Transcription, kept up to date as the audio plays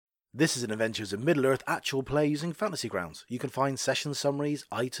This is an Adventures in Middle-earth actual play using Fantasy Grounds. You can find session summaries,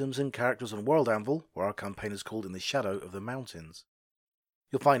 items and characters on World Anvil, where our campaign is called In the Shadow of the Mountains.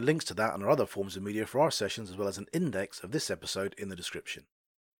 You'll find links to that and our other forms of media for our sessions, as well as an index of this episode in the description.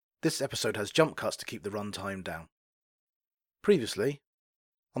 This episode has jump cuts to keep the runtime down. Previously,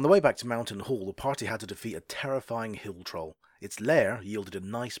 on the way back to Mountain Hall, the party had to defeat a terrifying hill troll. Its lair yielded a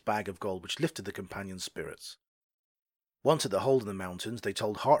nice bag of gold which lifted the companions' spirits. Once at the hold in the mountains, they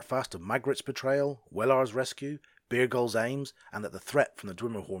told Heartfast of Magritte's betrayal, Wellar's rescue, Beergull's aims, and that the threat from the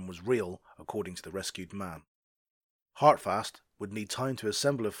Dwimmerhorn was real, according to the rescued man. Heartfast would need time to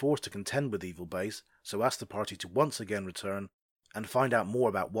assemble a force to contend with Evil Base, so asked the party to once again return and find out more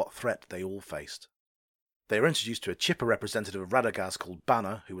about what threat they all faced. They are introduced to a chipper representative of Radagast called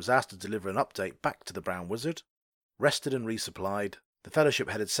Banner, who was asked to deliver an update back to the Brown Wizard. Rested and resupplied, the Fellowship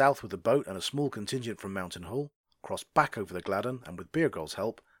headed south with a boat and a small contingent from Mountain Hall, crossed back over the Gladden, and with Beergull's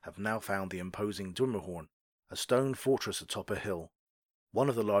help, have now found the imposing Dwimmerhorn, a stone fortress atop a hill. One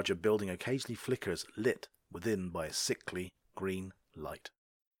of the larger building occasionally flickers, lit within by a sickly green light.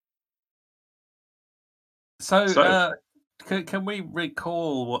 So can we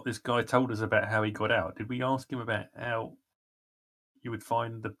recall what this guy told us about how he got out? Did we ask him about how you would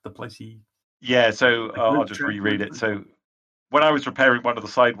find the place he... Yeah, so I'll just reread it. So when I was repairing one of the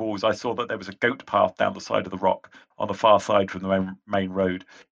side walls, I saw that there was a goat path down the side of the rock on the far side from the main road.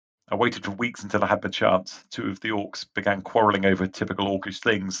 I waited for weeks until I had the chance. Two of the orcs began quarrelling over typical orcish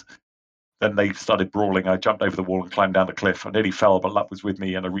things. Then they started brawling. I jumped over the wall and climbed down the cliff. I nearly fell, but luck was with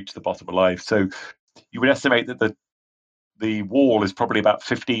me, and I reached the bottom alive. So you would estimate that the wall is probably about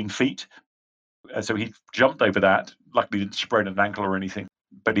 15 feet. So he jumped over that. Luckily, didn't sprain an ankle or anything.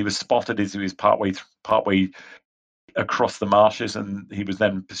 But he was spotted as he was partway across the marshes, and he was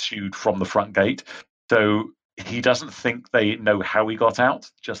then pursued from the front gate. So he doesn't think they know how he got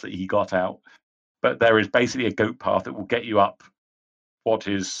out, just that he got out. But there is basically a goat path that will get you up what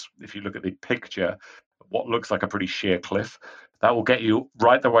is, if you look at the picture, what looks like a pretty sheer cliff. That will get you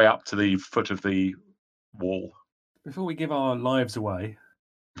right the way up to the foot of the wall. Before we give our lives away,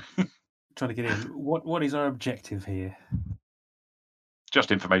 trying to get in, what is our objective here?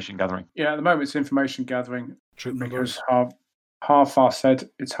 Just information gathering. Yeah, at the moment it's information gathering. Troop numbers. Because Half-Fast said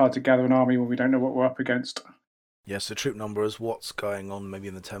it's hard to gather an army when we don't know what we're up against. Yes, the troop numbers, what's going on maybe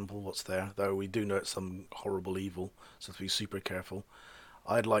in the temple, what's there. Though we do know it's some horrible evil, so to be super careful.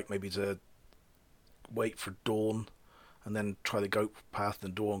 I'd like maybe to wait for dawn and then try the goat path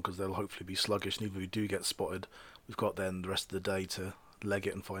in dawn, because they'll hopefully be sluggish, and even if we do get spotted, we've got then the rest of the day to leg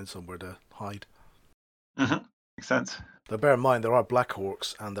it and find somewhere to hide. Mm-hmm. Makes sense. Though bear in mind, there are black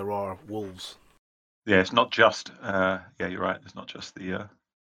orcs and there are wolves. Yeah, it's not just... yeah, you're right. It's not just the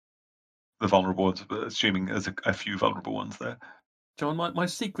vulnerable ones, but assuming there's a few vulnerable ones there. John, my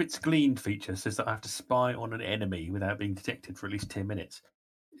Secrets Gleaned feature says that I have to spy on an enemy without being detected for at least 10 minutes.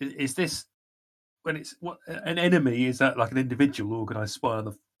 Is this... when it's what an enemy, is that like an individual organised spy on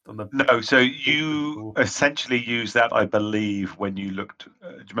the No, so you essentially use that, I believe, when you looked. Do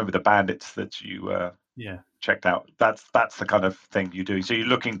you remember the bandits that you checked out? That's the kind of thing you're doing. So you're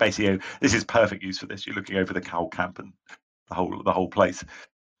looking basically. This is perfect use for this. You're looking over the cow camp and the whole place.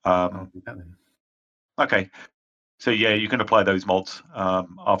 I'll do that then. Okay, so yeah, you can apply those mods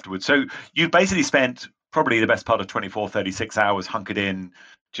afterwards. So you basically spent probably the best part of 24, 36 hours hunkered in,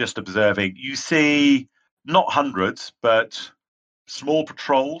 just observing. You see not hundreds, but small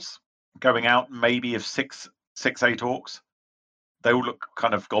patrols going out, maybe of six, 8 orcs. They all look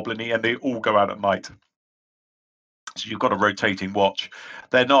kind of goblin-y, and they all go out at night. So you've got a rotating watch.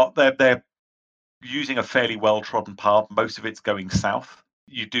 They're using a fairly well-trodden path. Most of it's going south.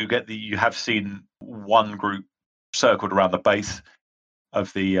 You have seen one group circled around the base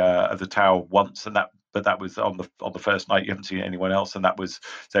of the tower once, but that was on the first night. You haven't seen anyone else, and that was,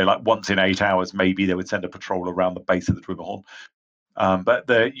 say, like once in 8 hours, maybe they would send a patrol around the base of the Dwimmerhorn.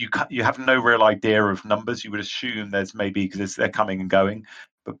 But you have no real idea of numbers. You would assume there's maybe, because they're coming and going,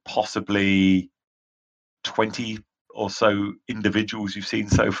 but possibly 20 or so individuals you've seen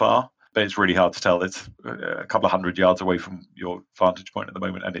so far. But it's really hard to tell. It's a couple of 100 yards away from your vantage point at the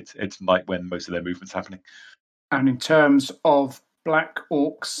moment, and it's night when most of their movement's happening. And in terms of black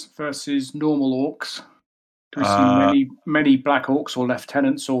orcs versus normal orcs, do we see many black orcs or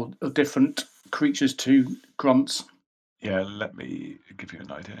lieutenants or different creatures to grunts? Yeah, let me give you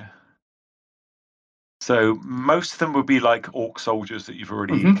an idea. So most of them would be like orc soldiers that you've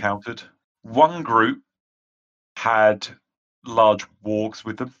already encountered. One group had large wargs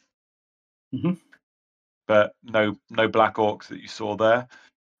with them, but no black orcs that you saw there.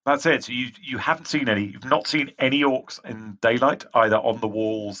 That's it. So you haven't seen any. You've not seen any orcs in daylight, either on the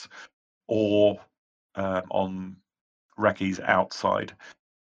walls or on recce's outside.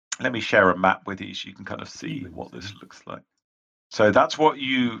 Let me share a map with you so you can kind of see what this looks like. So that's what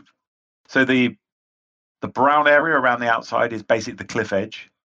you. So the brown area around the outside is basically the cliff edge.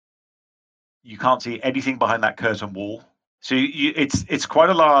 You can't see anything behind that curtain wall. So it's quite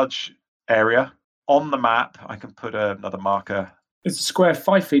a large area. On the map, I can put another marker. Is the square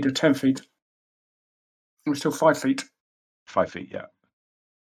 5 feet or 10 feet? We're still 5 feet. 5 feet, yeah.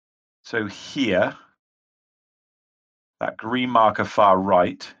 So here, that green marker far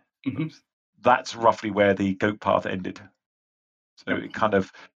right, that's roughly where the goat path ended. So it kind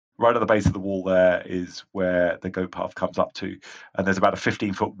of right at the base of the wall there is where the goat path comes up to. And there's about a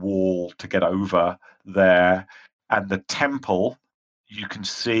 15-foot wall to get over there. And the temple, you can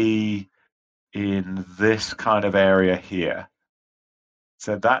see in this kind of area here.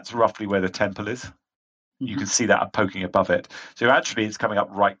 So that's roughly where the temple is. You can see that poking above it. So actually it's coming up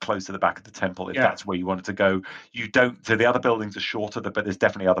right close to the back of the temple if that's where you wanted to go. You don't, so the other buildings are shorter, but there's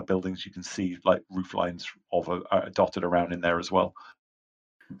definitely other buildings you can see like roof lines of dotted around in there as well.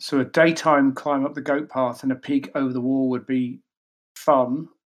 So a daytime climb up the goat path and a peek over the wall would be fun.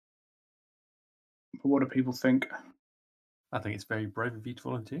 But what do people think? I think it's very brave of you to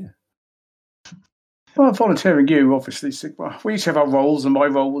volunteer. Well, volunteering you, obviously, Sigma. We each have our roles, and my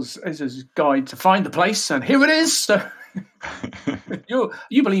role is as a guide to find the place, and here it is. So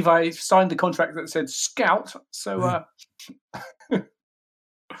you believe I signed the contract that said scout, so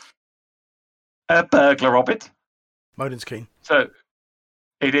a burglar hobbit. Modin's keen. So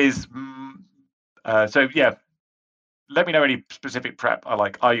it is. So yeah, let me know any specific prep.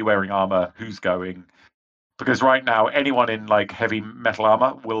 Are you wearing armor? Who's going? Because right now, anyone in like heavy metal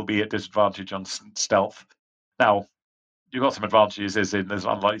armor will be at disadvantage on stealth. Now, you've got some advantages, as in there's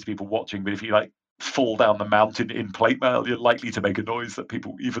unlikely to be people watching. But if you like fall down the mountain in plate mail, you're likely to make a noise that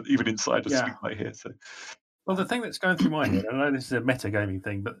people even inside a suit might hear. So, well, the thing that's going through my head, I know this is a metagaming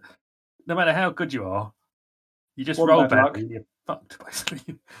thing, but no matter how good you are, you just roll badly and you're fucked,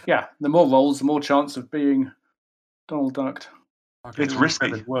 basically. Yeah, the more rolls, the more chance of being Donald Ducked. It's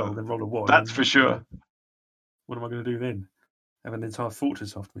risky. Well, then roll a 1. That's for sure. What am I going to do then? Have an entire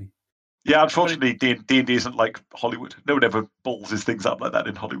fortress after me? Yeah, unfortunately, D&D isn't like Hollywood. No one ever balls his things up like that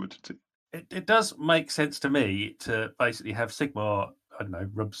in Hollywood. It does make sense to me to basically have Sigmar, I don't know,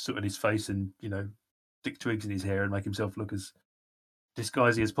 rub soot on his face and, stick twigs in his hair and make himself look as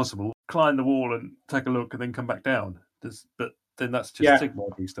disguisey as possible, climb the wall and take a look and then come back down. But then that's just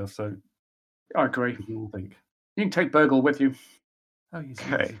Sigmar doing stuff, so... I agree. What do you all think? You can take Burgle with you. Oh, yes.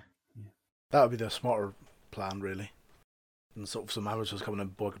 Okay. Yeah. That would be the smarter plan, really. And sort of some amateurs coming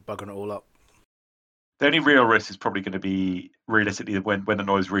and bugging it all up. The only real risk is probably going to be, realistically, when the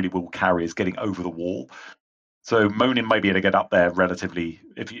noise really will carry, is getting over the wall. So Monin may be able to get up there relatively.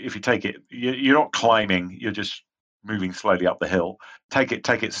 If you take it, you're not climbing, you're just moving slowly up the hill. Take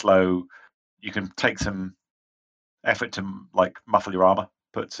it slow. You can take some effort to like muffle your armor,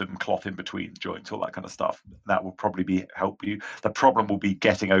 put some cloth in between joints, all that kind of stuff. That will probably help you. The problem will be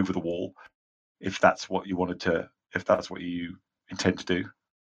getting over the wall, if that's what you intend to do.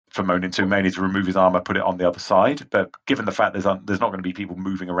 For Monin to mainly to remove his armor, put it on the other side. But given the fact there's not going to be people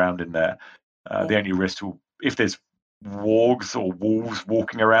moving around in there, the only risk will, if there's wargs or wolves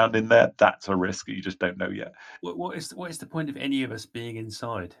walking around in there, that's a risk that you just don't know yet. What is the point of any of us being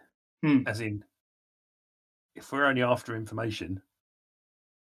inside? As in, if we're only after information,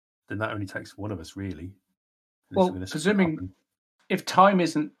 then that only takes one of us, really. Well, presuming if time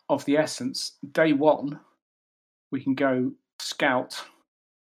isn't of the essence, day one, we can go scout.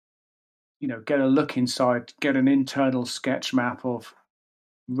 Get a look inside, get an internal sketch map of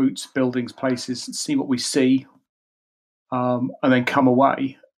routes, buildings, places, see what we see, and then come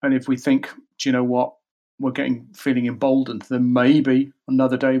away. And if we think, do you know what, we're feeling emboldened, then maybe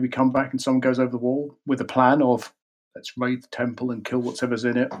another day we come back and someone goes over the wall with a plan of let's raid the temple and kill whatever's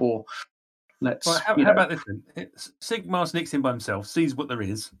in it, or let's. Well, how about this then? Sigmar sneaks in by himself, sees what there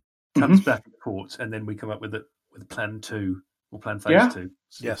is, comes back and reports, and then we come up with plan 2. We'll plan phase 2.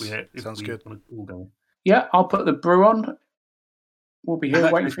 So yes, sounds good. All go. Yeah, I'll put the brew on. We'll be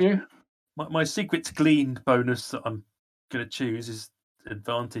here waiting for you. My secret's gleaned bonus that I'm going to choose is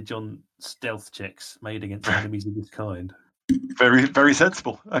advantage on stealth checks made against enemies of this kind. Very, very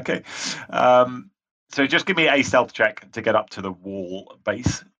sensible. Okay. So just give me a stealth check to get up to the wall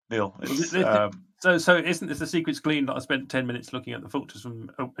base, Neil. So isn't this the secret's gleaned that I spent 10 minutes looking at the fortress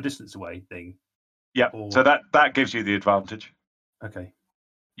from a distance away thing? Yeah. So that gives you the advantage. Okay.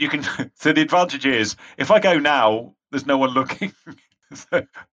 You can. So the advantage is if I go now, there's no one looking. So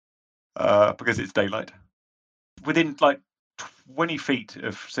because it's daylight. Within like 20 feet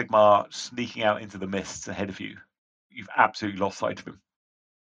of Sigmar sneaking out into the mists ahead of you, you've absolutely lost sight of him.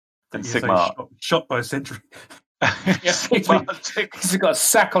 And Sigmar shot by a sentry. He's got a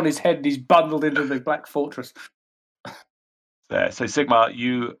sack on his head and he's bundled into the Black Fortress. There. So Sigmar,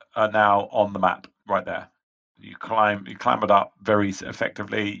 you are now on the map right there. You climb it up very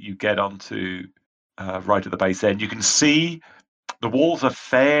effectively. You get onto right at the base end. You can see the walls are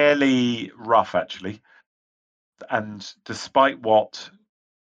fairly rough, actually. And despite what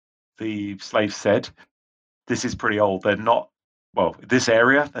the slaves said, this is pretty old. They're not, well, this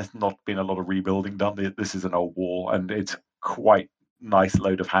area, there's not been a lot of rebuilding done. This is an old wall, and it's quite nice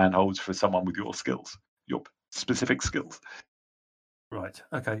load of handholds for someone with your skills, your specific skills. Right.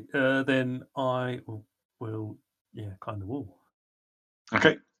 Okay. Then I will climb the wall.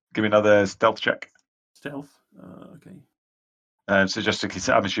 Okay. Give me another stealth check. Stealth. Okay. So just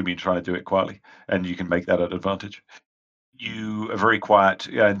to, I'm assuming you try to do it quietly, and you can make that an advantage. You are very quiet,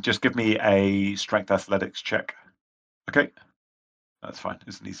 and just give me a strength athletics check. Okay. That's fine.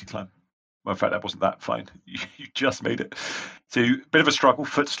 It's an easy climb. Well, in fact, that wasn't that fine. You just made it. So, bit of a struggle.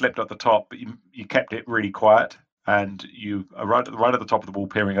 Foot slipped at the top, but you kept it really quiet, and you are right at the top of the wall,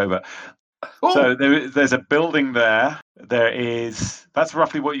 peering over. Ooh. So there's a building there. That's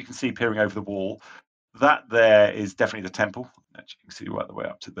roughly what you can see peering over the wall. That there is definitely the temple. Actually, you can see right the way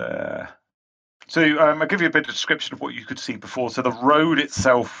up to there. So I'll give you a bit of description of what you could see before. So the road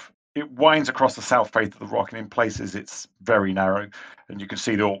itself, it winds across the south face of the rock, and in places it's very narrow, and you can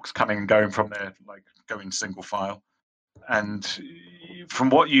see the orcs coming and going from there, like going single file. And from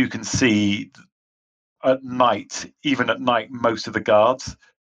what you can see at night, even at night, most of the guards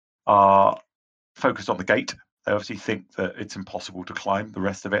are focused on the gate. They obviously think that it's impossible to climb the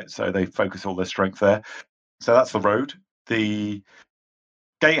rest of it, so they focus all their strength there. So that's the road. The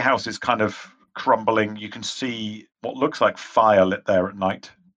gatehouse is kind of crumbling. You can see what looks like fire lit there at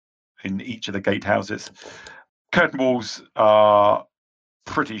night in each of the gatehouses. Curtain walls are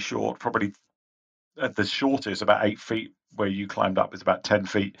pretty short, probably at the shortest about 8 feet, where you climbed up is about 10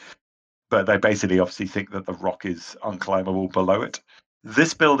 feet. But they basically obviously think that the rock is unclimbable below it.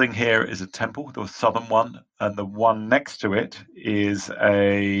 This building here is a temple, the southern one, and the one next to it is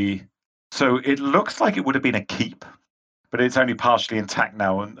so it looks like it would have been a keep, but it's only partially intact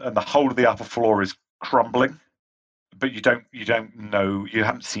now, and the whole of the upper floor is crumbling. But you don't know, you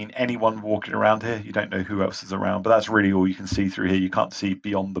haven't seen anyone walking around here. You don't know who else is around, but that's really all you can see through here. You can't see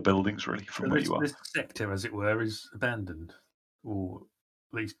beyond the buildings really from where you are. This sector, as it were, is abandoned, or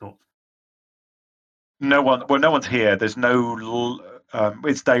at least not. No one's here. There's no.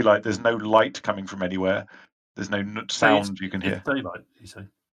 It's daylight. There's no light coming from anywhere. There's no sound you can hear. It's daylight, you say?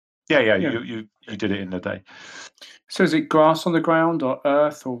 Yeah. You did it in the day. So is it grass on the ground, or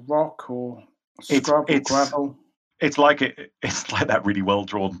earth, or rock, or scrub, or gravel? It's like that really well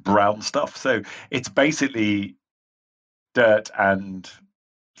drawn brown stuff. So it's basically dirt, and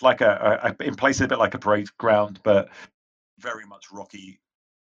it's like in places a bit like a parade ground, but very much rocky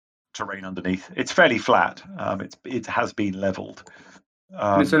terrain underneath. It's fairly flat. It has been leveled.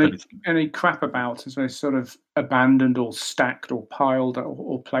 Is there any crap about? Is there sort of abandoned or stacked or piled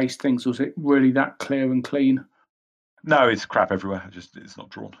or placed things? Or is it really that clear and clean? No, it's crap everywhere. It's not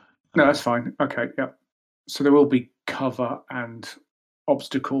drawn. No, that's fine. Okay, yeah. So there will be cover and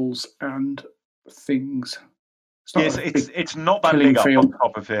obstacles and things. It's not that big up on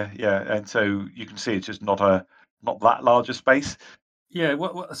top of here. Yeah, and so you can see it's just not that large a space. Yeah.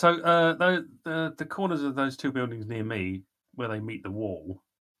 So the corners of those two buildings near me, where they meet the wall,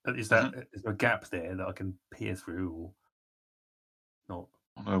 is there a gap there that I can peer through, or not?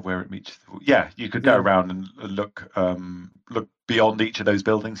 I don't know where it meets. Yeah, you could go around and look beyond each of those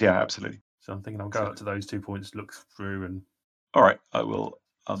buildings. Yeah, absolutely. So I'm thinking I'll go up to those 2 points, look through, and. All right, I will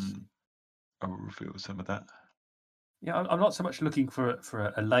reveal some of that. Yeah, I'm not so much looking for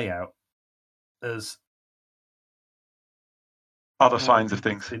a layout as other signs of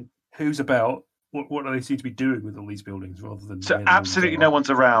things. Who's about? What do they seem to be doing with all these buildings, rather than? So absolutely no one's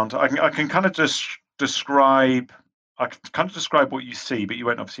around. I can kind of just describe. I can kind of describe what you see, but you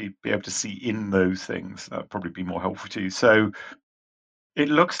won't obviously be able to see in those things. That'd probably be more helpful to you. So it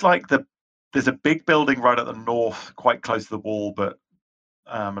looks like there's a big building right at the north, quite close to the wall, but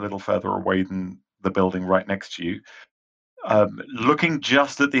a little further away than the building right next to you. Looking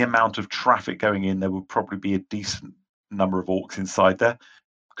just at the amount of traffic going in, there would probably be a decent number of orcs inside there.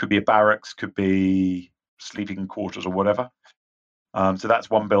 Could be a barracks, could be sleeping quarters or whatever. So that's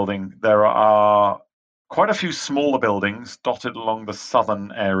one building. There are quite a few smaller buildings dotted along the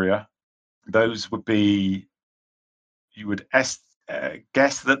southern area. Those would be, you would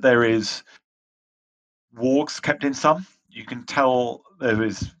guess that there is wargs kept in some. You can tell there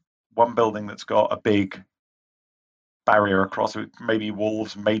is one building that's got a big barrier across it. Maybe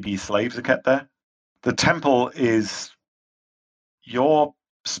wolves, maybe slaves are kept there. The temple is, your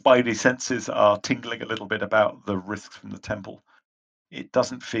spidey senses are tingling a little bit about the risks from the temple. It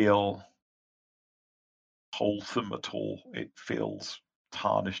doesn't feel wholesome at all. It feels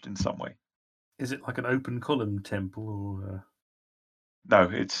tarnished in some way. Is it like an open column temple or? No,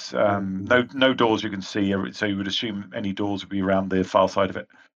 it's no doors you can see. So you would assume any doors would be around the far side of it.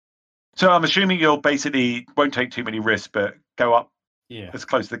 So I'm assuming you'll basically won't take too many risks, but go up as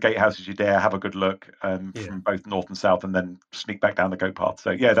close to the gatehouse as you dare, have a good look from both north and south, and then sneak back down the goat path.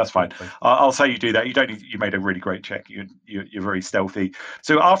 So yeah, that's fine. I'll say you do that. You don't need. You made a really great check. You're very stealthy.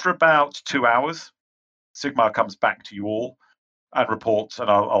 So after about 2 hours, Sigmar comes back to you all and reports, and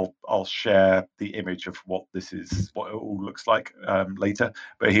I'll share the image of what it all looks like later.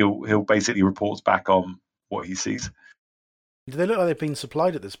 But he'll basically reports back on what he sees. Do they look like they've been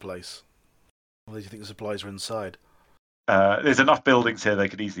supplied at this place? Or do you think the supplies are inside? There's enough buildings here they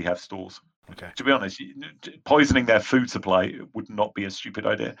could easily have stores. Okay. To be honest, poisoning their food supply would not be a stupid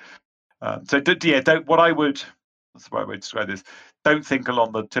idea. What's the right way to describe this? Don't think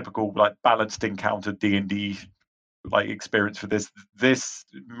along the typical like balanced encounter D&D like experience for this. There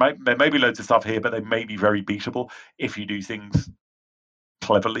may be loads of stuff here, but they may be very beatable if you do things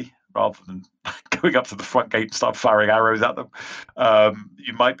cleverly rather than going up to the front gate and start firing arrows at them.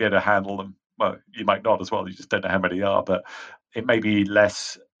 You might be able to handle them. Well, you might not as well. You just don't know how many are, but it may be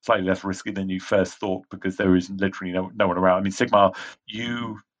slightly less risky than you first thought because there is literally no one around. I mean, Sigmar,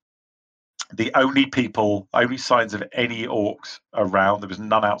 the only signs of any orcs around, there was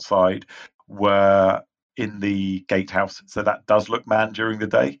none outside, were in the gatehouse. So that does look manned during the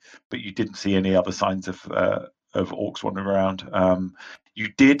day, but you didn't see any other signs of orcs wandering around. You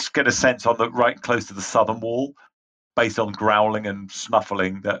did get a sense on the right close to the southern wall, based on growling and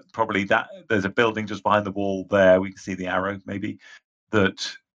snuffling, that probably there's a building just behind the wall there. We can see the arrow maybe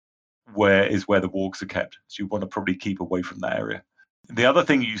where the wargs are kept. So you want to probably keep away from that area. The other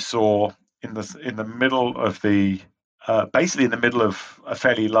thing you saw in the middle of basically in the middle of a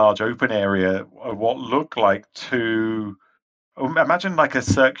fairly large open area, what looked like imagine like a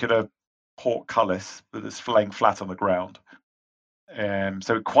circular portcullis that is laying flat on the ground.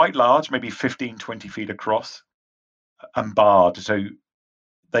 So quite large, maybe 15, 20 feet across, and barred. So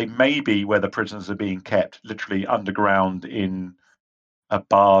they may be where the prisoners are being kept, literally underground in a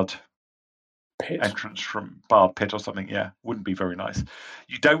barred entrance from barred pit or something. Yeah, wouldn't be very nice.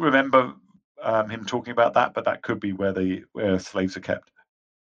 You don't remember him talking about that, but that could be where slaves are kept,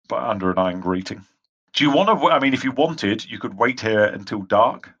 but under an iron grating. Do you want to? I mean, if you wanted, you could wait here until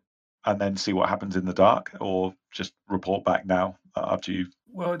dark and then see what happens in the dark, or just report back now. Up to you.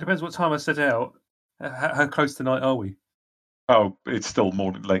 Well, it depends what time I set out. How close to night are we? Oh, it's still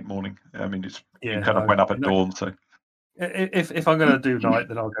late morning. I mean, you kind of went up at dawn, so. If I'm going to do night,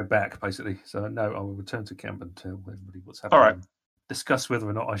 then I'll go back, basically. So, no, I will return to camp and tell everybody what's happening. All right. Discuss whether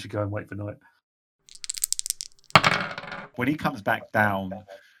or not I should go and wait for night. When he comes back down,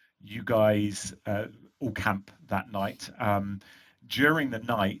 you guys all camp that night. During the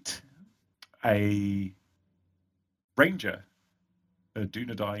night, a ranger,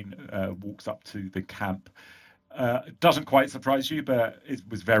 Dunedain, walks up to the camp. Doesn't quite surprise you, but it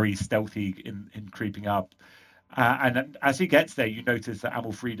was very stealthy in creeping up. And as he gets there, you notice that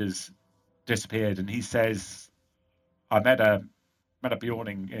Amalfrida's disappeared, and he says, "I met a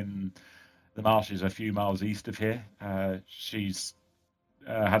Bjorning in the marshes a few miles east of here. She's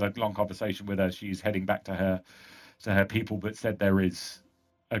had a long conversation with her. She's heading back to her people, but said there is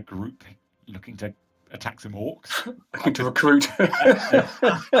a group looking to attack some orcs, looking to recruit."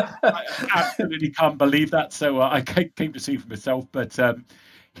 I absolutely can't believe that. So I came to see for myself, but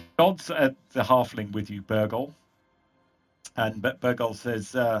he nods at the halfling with you, Burgol. And Burgol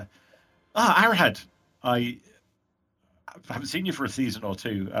says, Arahad, I haven't seen you for a season or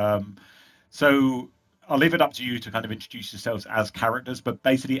two. So I'll leave it up to you to kind of introduce yourselves as characters. But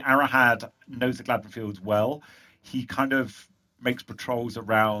basically, Arahad knows the Gladdenfields well. He kind of makes patrols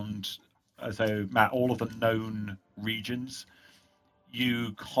around, Matt, all of the known regions.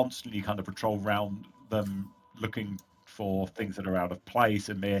 You constantly kind of patrol around them looking for things that are out of place,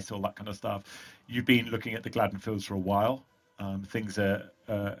 amiss, all that kind of stuff. You've been looking at the Gladdenfields for a while. Things are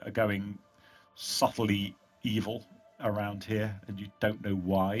going subtly evil around here, and you don't know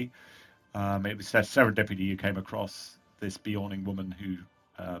why. It was serendipity you came across this Bjorning woman who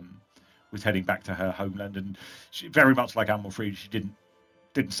was heading back to her homeland, and she, very much like Amalfrid, she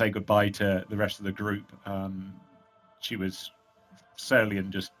didn't say goodbye to the rest of the group. She was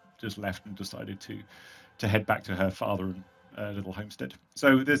Cerulean just left and decided to head back to her father and little homestead.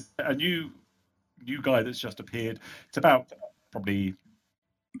 So there's a new guy that's just appeared. It's about probably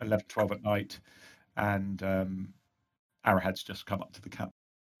 11, 12 at night, and Arrowhead's just come up to the camp.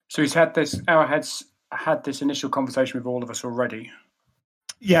 So Arrowhead's had this initial conversation with all of us already.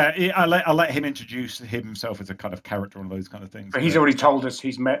 Yeah, I'll let him introduce himself as a kind of character and those kind of things. But he's already told us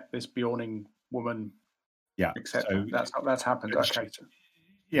he's met this Bjorning woman. Yeah, etc. So that's happened. Okay.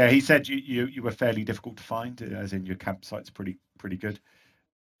 Yeah, he said you were fairly difficult to find, as in your campsite's pretty good.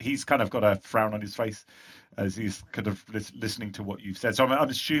 He's kind of got a frown on his face as he's kind of listening to what you've said. So I'm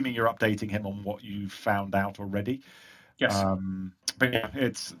assuming you're updating him on what you've found out already. Yes. But yeah,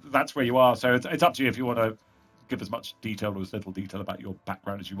 that's where you are. So it's up to you if you want to give as much detail or as little detail about your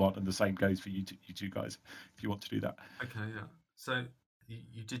background as you want, and the same goes for you two guys if you want to do that. Okay, yeah. So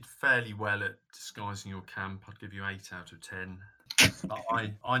you did fairly well at disguising your camp. I'd give you 8 out of 10. But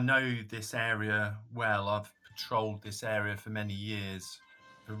I know this area well. I've patrolled this area for many years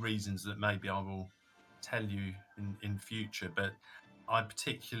for reasons that maybe I will tell you in future. But I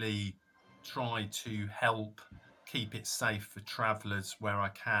particularly try to help keep it safe for travellers where I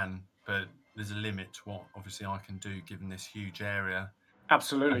can. But there's a limit to what obviously I can do given this huge area.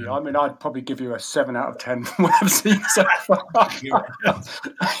 Absolutely. I mean, I'd probably give you a 7 out of 10 from what I've seen so far.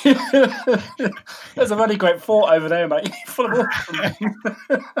 There's a really great fort over there, mate. Full of awesome.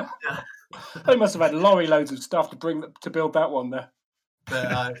 They must have had lorry loads of stuff to build that one there.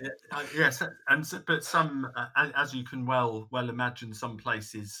 But yes, but some, as you can well imagine, some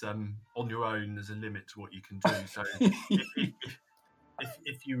places on your own there's a limit to what you can do. So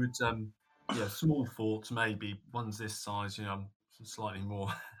if you would, small forts maybe ones this size, I'm slightly more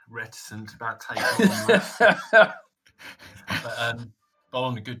reticent about taking on that. But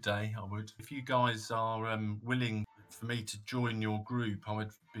on a good day, I would. If you guys are willing for me to join your group, I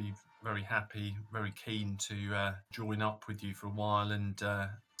would be very happy, very keen to join up with you for a while and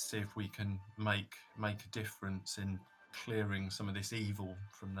see if we can make a difference in clearing some of this evil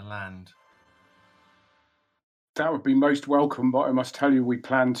from the land. That would be most welcome, but I must tell you, we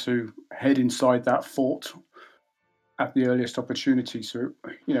plan to head inside that fort at the earliest opportunity. So,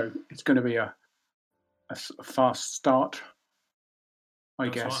 it's going to be a fast start, I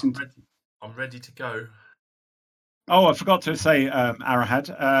guess. Right. I'm ready to go. Oh, I forgot to say, Arrowhead,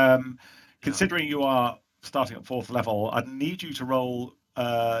 considering you are starting at 4th level, I'd need you to roll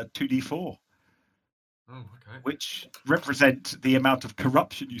 2d4. Oh, okay. Which represent the amount of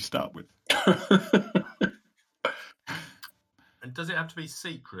corruption you start with. And does it have to be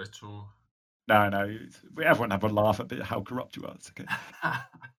secret or? No. Everyone have a laugh at how corrupt you are. It's okay.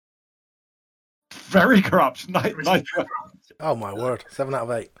 Very corrupt. Nice. Oh my word! 7 out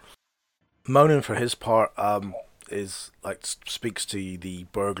of 8. Monin, for his part, is speaks to the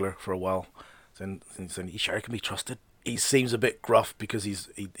burglar for a while, and saying, "You sure can be trusted?" He seems a bit gruff because he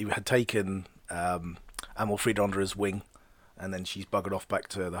had taken Amalfrida under his wing, and then she's buggered off back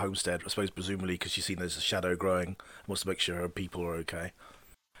to the homestead. I suppose presumably because she's seen there's a shadow growing, wants to make sure her people are okay.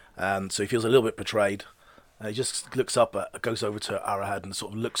 So he feels a little bit betrayed. He just looks up, goes over to Arrowhead and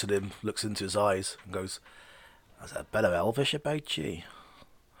sort of looks at him, looks into his eyes, and goes, "Is that a bit of Elvish about you?"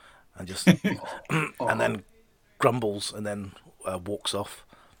 And just and then grumbles and then walks off.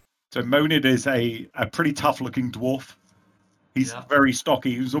 So Monin is a pretty tough-looking dwarf. He's very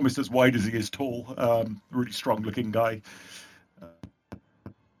stocky. He's almost as wide as he is tall. Really strong-looking guy.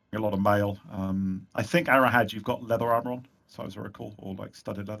 A lot of mail. I think Arrowhead, you've got leather armor on, as far as I recall, or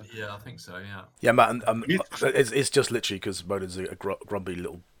studded leather. Yeah, I think so. Yeah. Yeah, Matt. It's just literally because Monin's a grumpy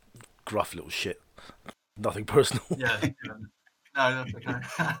little, gruff little shit. Nothing personal. Yeah. No, that's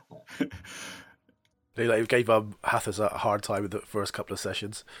okay. He gave Hathis a hard time with the first couple of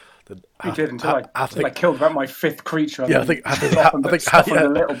sessions. He did until I killed about my 5th creature. Yeah, I think Hathis a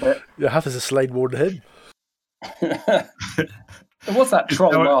little bit. Yeah, Hathis has slayed more than him. There was that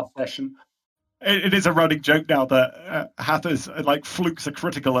troll last session. It is a running joke now that Hathis flukes a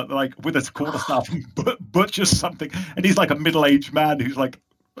critical at with his quarterstaff and butchers something, and he's like a middle-aged man who's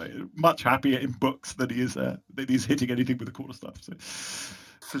much happier in books than he is that he's hitting anything with a quarterstaff. So.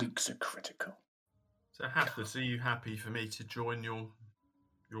 Flukes are critical. So Hathis, are you happy for me to join your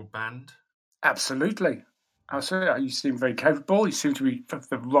band? Absolutely. You seem very capable. You seem to be of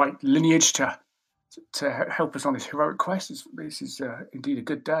the right lineage to help us on this heroic quest. This is indeed a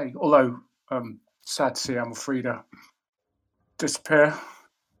good day. Although sad to see Amalfrida disappear.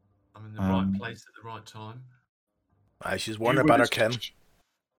 I'm in the right place at the right time. She's wondering about her kin.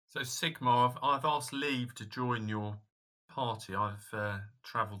 So Sigmar, I've asked leave to join your party. I've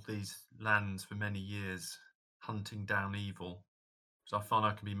travelled these lands for many years, hunting down evil. So I find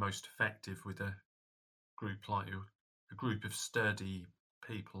I can be most effective with a group like you, a group of sturdy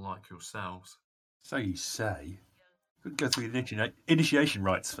people like yourselves. So you say. Could go through the initiation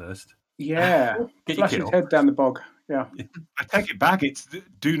rites first. Yeah. Get your Flash his kill. head down the bog. Yeah. I take it back. It's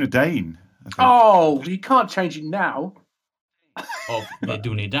Dunedain. I think. Oh, you can't change it now. Of the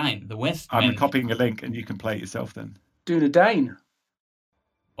Dunedain, the West I'm men copying a link, and you can play it yourself then. Dunedain.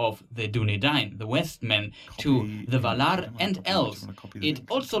 of the Dunedain, the West men, to Copy the link. Valar Am I and copying? Do you elves. wanna copy the It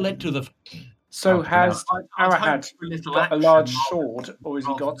link? also led to the So Oh, has I'd hope Arahad for a little got a action large rather- sword, or has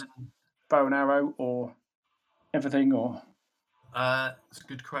he rather got than- bow and arrow, or everything, or It's a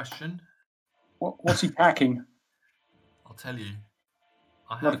good question. what's he packing? I'll tell you.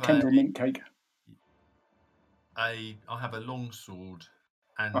 I A lot of have Kendall mint cake. I have a long sword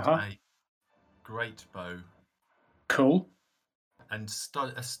and Uh-huh. a great bow Cool. and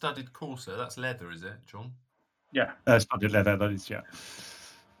a studded courser. That's leather, is it, John? Yeah. Studded leather, that is, yeah.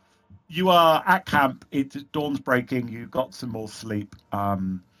 You are at camp. It's dawn's breaking. You got some more sleep.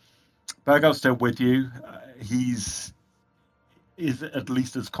 Bergel's still with you. Is at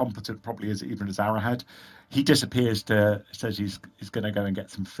least as competent, probably as even as Arahad. He disappears says he's going to go and get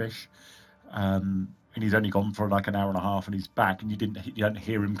some fish, and he's only gone for like an hour and a half, and he's back, and you don't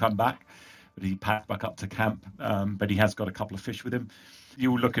hear him come back, but he packed back up to camp. But he has got a couple of fish with him.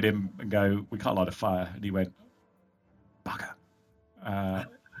 You look at him and go, "We can't light a fire," and he went, "Bugger."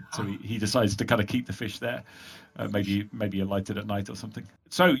 So he decides to kind of keep the fish there. Maybe you light it at night or something.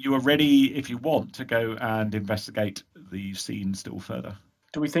 So you are ready, if you want, to go and investigate the scene still further.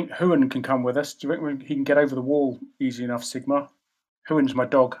 Do we think Huan can come with us? Do you think he can get over the wall easy enough, Sigmar? Huan's my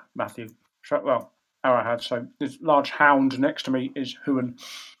dog, Matthew. Well, Arahad. So this large hound next to me is Huan.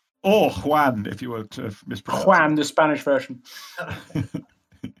 Or Juan, if you were to mispronounce. Juan, the Spanish version. I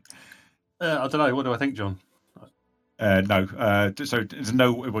don't know. What do I think, John? No. So there's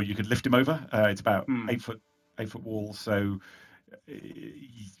no. Well, you could lift him over. It's about 8 foot wall. So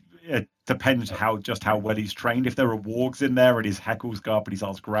it depends how well he's trained. If there are wargs in there and his hackles go up and he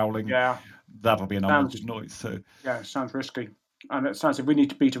starts growling, Yeah. that'll be an unwanted noise. So yeah, it sounds risky. And it sounds if we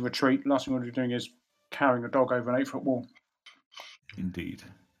need to beat a retreat, the last thing we want to be doing is carrying a dog over an 8-foot wall. Indeed.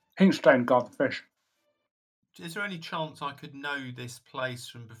 He can stay and guard the fish. Is there any chance I could know this place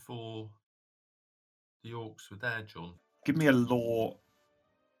from before the orcs were there, John? Give me a law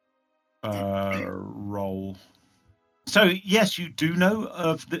roll. So yes, you do know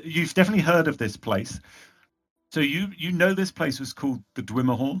of you've definitely heard of this place. So you know this place was called the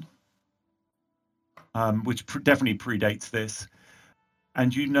Dwimmerhorn, which definitely predates this,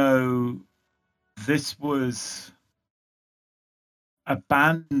 and you know this was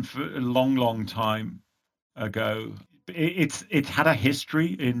abandoned for a long time ago. It's had a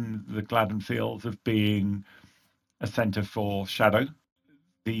history in the Gladden Fields of being a centre for shadow.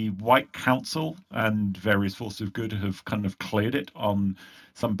 The White Council and various forces of good have kind of cleared it on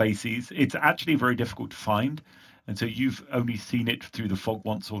some bases. It's actually very difficult to find, and so you've only seen it through the fog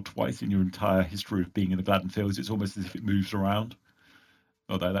once or twice in your entire history of being in the Gladden Fields. It's almost as if it moves around,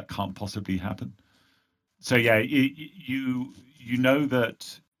 although that can't possibly happen. So yeah, you know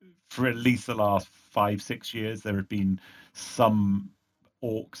that for at least the last 5-6 years there have been some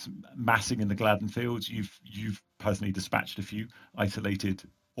orcs massing in the Gladden Fields. You've personally dispatched a few isolated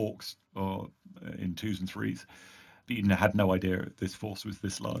orcs or in 2s and 3s, but you had no idea this force was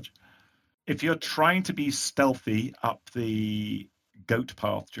this large. If you're trying to be stealthy up the goat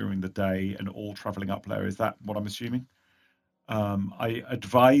path during the day and all traveling up there, is that what I'm assuming? I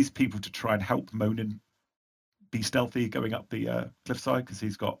advise people to try and help Monin be stealthy going up the cliffside because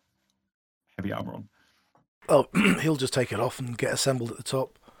he's got heavy armor on. Oh, he'll just take it off and get assembled at the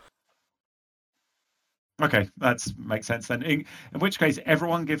top. Okay, that makes sense then. In which case,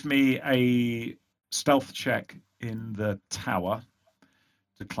 everyone give me a stealth check in the tower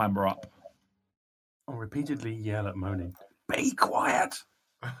to clamber up. I'll repeatedly yell at Moaning. Be quiet!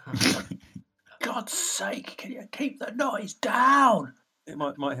 God's sake, can you keep the noise down? It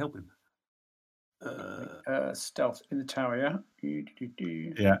might help him. Stealth in the tower, yeah?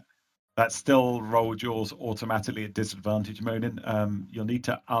 Yeah. That still rolled yours automatically at disadvantage, Monin. You'll need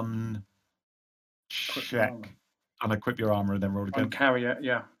to unequip your armor and then roll again. Carrier,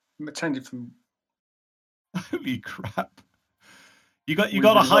 yeah. I'm changing from. Holy crap! You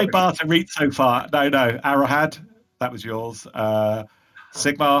got a high bar to reach so far. No, Arahad, that was yours.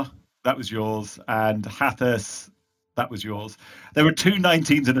 Sigmar, that was yours, and Hathis, that was yours. There were 2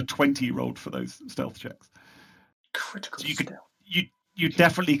 19s and a 20 rolled for those stealth checks. Critical So stealth. You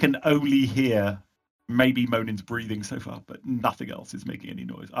definitely can only hear maybe Monin's breathing so far, but nothing else is making any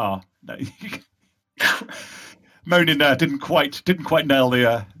noise. No. Monin didn't quite nail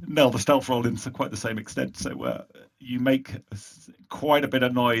the stealth roll in quite the same extent. So you make quite a bit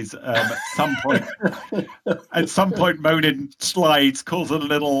of noise. At some point, Monin slides, causes a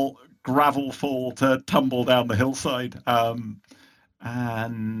little gravel fall to tumble down the hillside,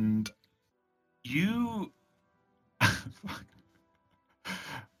 and you.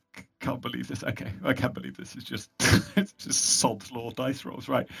 Can't believe this. Okay, I can't believe this. It's just it's just sod's law dice rolls,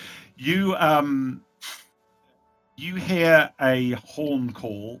 right? You hear a horn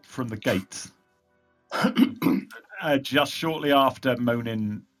call from the gates just shortly after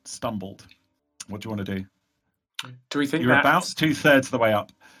Monin stumbled. What do you want to do? Do we think you're about 2/3 of the way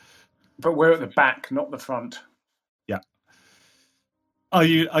up? But we're at the back, not the front. Yeah. Are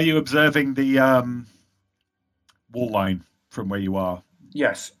you observing the wall line from where you are?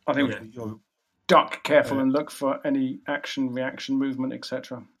 Yes, I think you're duck careful and look for any action, reaction, movement,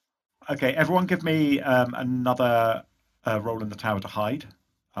 etc. Okay, everyone give me another roll in the tower to hide.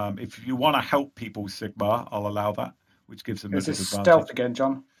 If you want to help people, Sigmar, I'll allow that, which gives them a disadvantage. Stealth again,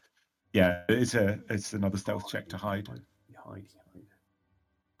 John? Yeah, it's another stealth check to hide.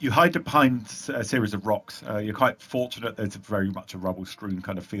 You hide behind a series of rocks. You're quite fortunate. There's very much a rubble-strewn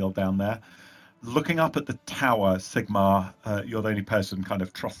kind of field down there. Looking up at the tower, Sigmar, you're the only person kind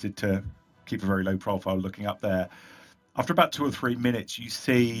of trusted to keep a very low profile looking up there. After about 2 or 3 minutes, you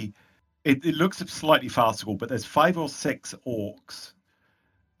see it looks slightly farcical, but there's 5 or 6 orcs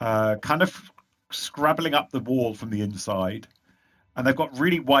kind of scrabbling up the wall from the inside, and they've got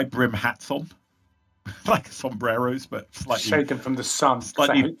really wide brim hats on, like sombreros, but slightly shaken from the sun,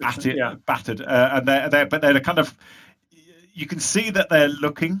 slightly battered. And they're kind of, you can see that they're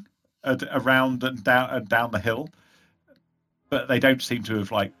looking around and down the hill, but they don't seem to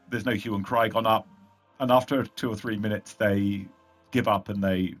have, like, there's no hue and cry gone up. And after 2 or 3 minutes, they give up and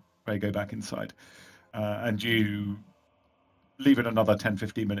they go back inside. And you leave it another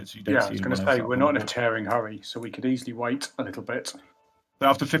 10-15 minutes. You don't see. I was going to say, we're not in a tearing hurry, so we could easily wait a little bit. So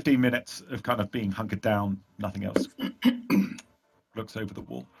after 15 minutes of kind of being hunkered down, nothing else. Looks over the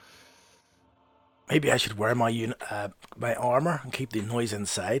wall. Maybe I should wear my armor and keep the noise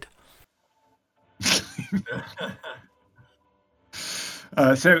inside.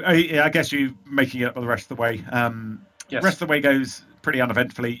 So I guess you making it up the rest of the way. Yes. The rest of the way goes pretty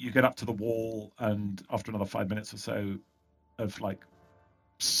uneventfully. You get up to the wall, and after another 5 minutes or so of, like,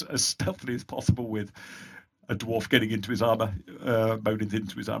 as stealthily as possible with a dwarf getting into his armor, Monin's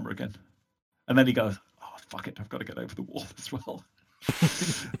into his armor again. And then he goes, oh, fuck it, I've got to get over the wall as well.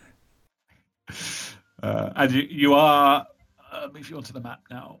 And you are, move you onto the map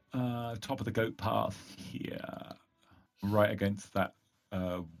now, top of the goat path here, right against that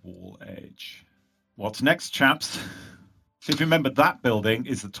wall edge. What's next, chaps? So if you remember, that building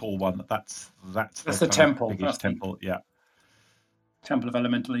is the tall one. That's the temple. That's temple, yeah. Temple of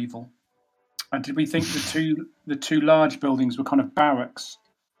Elemental Evil. And did we think the two large buildings were kind of barracks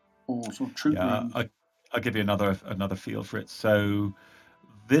or sort of troop rooms? I'll give you another feel for it. So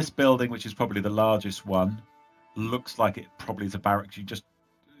this building, which is probably the largest one, looks like it probably is a barracks.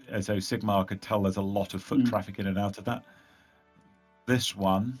 So Sigmar could tell there's a lot of foot traffic in and out of that. This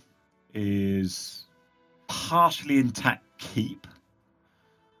one is partially intact keep.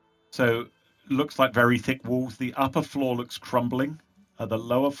 So looks like very thick walls. The upper floor looks crumbling. The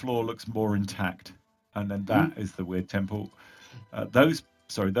lower floor looks more intact. And then that is the weird temple. Those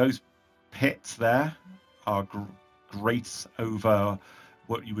pits there are grates over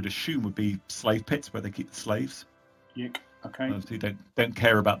what you would assume would be slave pits where they keep the slaves. Yuck. Okay. So you don't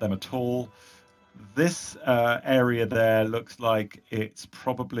care about them at all. This area there looks like it's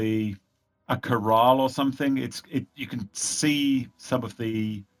probably a corral or something. You can see some of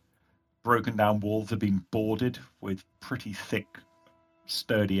the broken down walls have been boarded with pretty thick,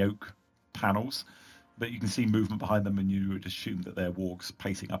 sturdy oak panels, but you can see movement behind them, and you would assume that they're wargs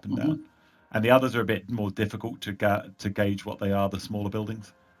pacing up and down. And the others are a bit more difficult to gauge what they are. The smaller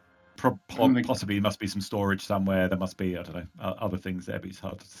buildings, possibly must be some storage somewhere. There must be, I don't know, other things there, but it's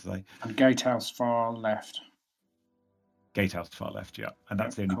hard to say. And gatehouse far left. Gatehouse far left, yeah, and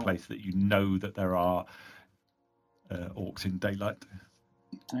that's the only place that you know that there are orcs in daylight.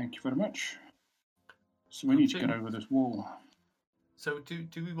 Thank you very much. So we need to get over this wall. So do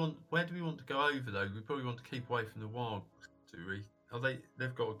we want? Where do we want to go over though? We probably want to keep away from the wild, do we?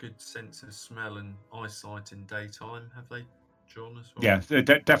 They've got a good sense of smell and eyesight in daytime, have they, John, as well? Yeah, they're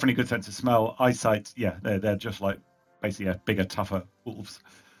definitely good sense of smell, eyesight. Yeah, they're just like basically a bigger, tougher wolves.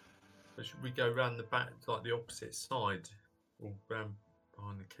 So should we go round the back, like the opposite side, or round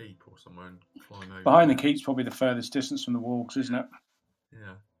behind the keep or somewhere and climb over? Behind the keep's probably the furthest distance from the walls, isn't it?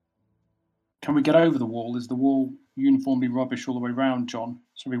 Yeah. Can we get over the wall? Is the wall uniformly rubbish all the way round, John?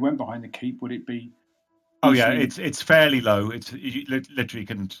 So we went behind the keep. Would it be? Oh yeah, easily- it's fairly low. You literally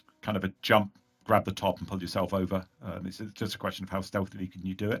can kind of jump, grab the top, and pull yourself over. It's just a question of how stealthily can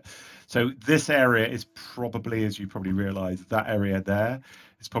you do it. So this area is probably, as you probably realise, that area there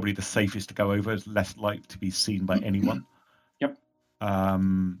is probably the safest to go over. It's less likely to be seen by anyone. Yep.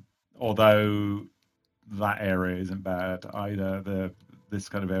 Although that area isn't bad either. This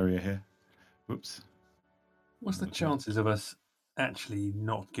kind of area here. Whoops. What's the chances of us actually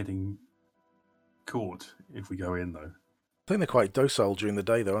not getting caught if we go in, though? I think they're quite docile during the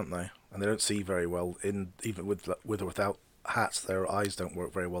day, though, aren't they? And they don't see very well. Even with or without hats, their eyes don't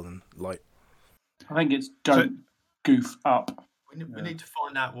work very well in light. I think it's don't goof up. We need to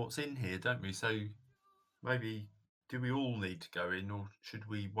find out what's in here, don't we? So maybe do we all need to go in, or should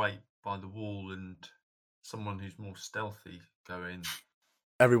we wait by the wall and someone who's more stealthy go in?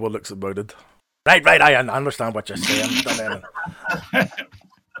 Everyone looks at Moden. Right, I understand what you're saying.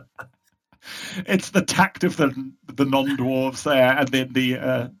 It's the tact of the non-dwarves there, and then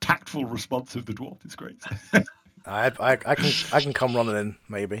the tactful response of the dwarf is great. I can come running in,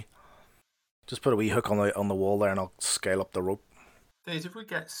 maybe. Just put a wee hook on the wall there, and I'll scale up the rope. If we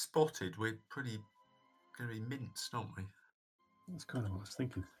get spotted, we're pretty going to be minced, aren't we? That's kind of what I was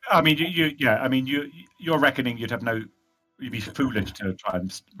thinking. I mean, you're reckoning you'd be foolish to try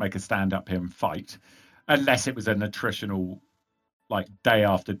and make a stand up here and fight, unless it was an attritional, like day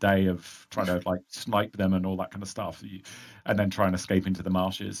after day of trying to like snipe them and all that kind of stuff, and then try and escape into the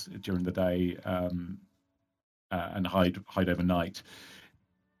marshes during the day and hide overnight.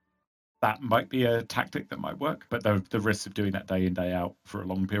 That might be a tactic that might work, but the risks of doing that day in day out for a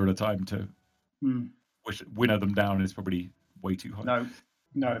long period of time to winnow them down is probably way too high.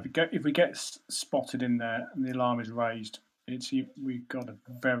 No. If we get spotted in there and the alarm is raised, we've got a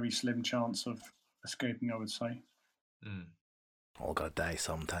very slim chance of escaping, I would say. All gotta die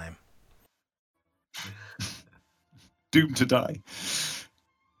sometime. Doomed to die.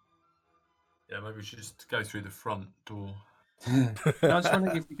 Yeah, maybe we should just go through the front door. I was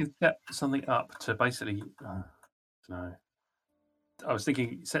wondering if we could set something up to basically. No, I was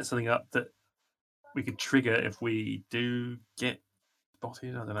thinking set something up that we could trigger if we do get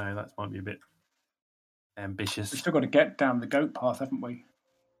spotted. I don't know. That might be a bit ambitious. We've still got to get down the goat path, haven't we?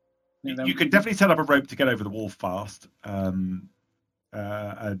 You could definitely set up a rope to get over the wall fast, or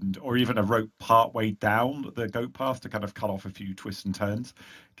even a rope part way down the goat path to kind of cut off a few twists and turns,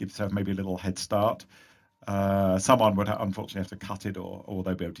 give yourself maybe a little head start. Someone would unfortunately have to cut it, or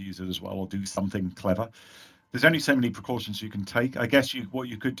they'll be able to use it as well, or do something clever. There's only so many precautions you can take. I guess what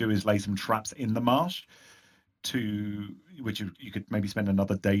you could do is lay some traps in the marsh, which you could maybe spend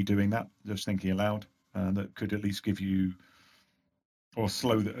another day doing that. Just thinking aloud, that could at least give you, or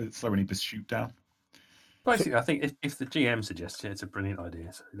slow any pursuit down. Basically, I think if the GM suggests it, it's a brilliant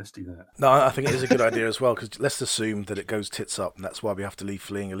idea. So let's do that. No, I think it is a good idea as well, because let's assume that it goes tits up, and that's why we have to leave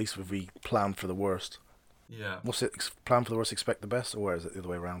fleeing, at least if we plan for the worst. Yeah. What's it? Plan for the worst, expect the best, or is it the other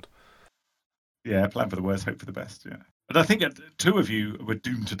way around? Yeah, plan for the worst, hope for the best. Yeah, but I think two of you were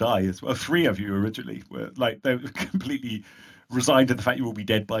doomed to die as well. Three of you originally were they were completely resigned to the fact you will be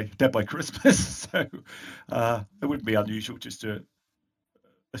dead by Christmas. So it wouldn't be unusual just to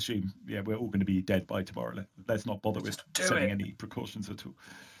assume, we're all going to be dead by tomorrow. Let's not bother with setting any precautions at all.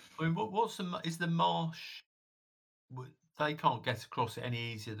 I mean, is the marsh? They can't get across it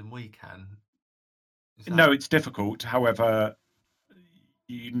any easier than we can. No, it's difficult. However,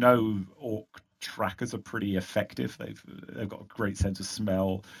 orc trackers are pretty effective. They've got a great sense of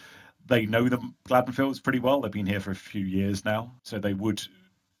smell. They know the Gladdenfields pretty well. They've been here for a few years now, so they would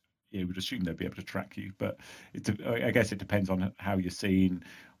assume they'd be able to track you. But I guess it depends on how you're seen.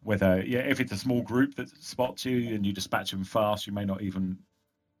 Whether if it's a small group that spots you and you dispatch them fast, you may not even,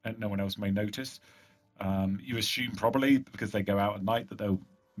 and no one else may notice. You assume probably because they go out at night that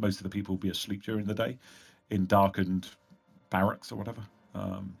most of the people will be asleep during the day in darkened barracks or whatever.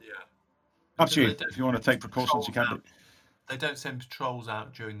 Up to you. If you want to take precautions, you can do. They don't send patrols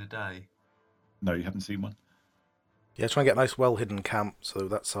out during the day. No, you haven't seen one. Yeah, try and get a nice, well-hidden camp. So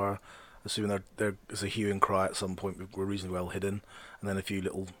that's our, assuming there's a hue and cry at some point. We're reasonably well hidden, and then a few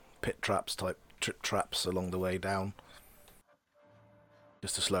little pit traps type trip traps along the way down,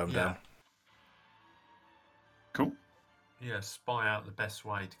 just to slow them down. Cool. Yeah, spy out the best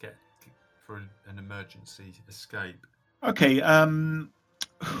way to get for an emergency escape. Okay.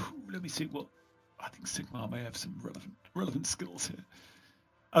 Let me see what. I think Sigmar may have some relevant skills here.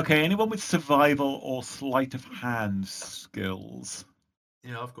 Okay, anyone with survival or sleight of hand skills?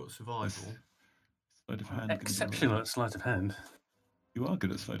 Yeah, I've got survival. Sleight of hand. Exceptional at sleight of hand. You are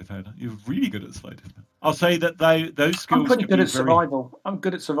good at sleight of hand. You're really good at sleight of hand. I'll say that those skills I'm pretty could good be at survival. I'm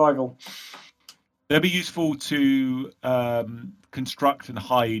good at survival. They'll be useful to construct and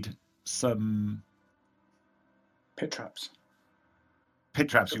hide some Pit traps. pit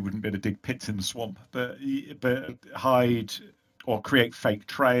traps. You wouldn't be able to dig pits in the swamp, but hide or create fake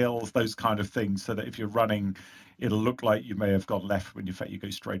trails, those kind of things, so that if you're running, it'll look like you may have gone left when in fact you go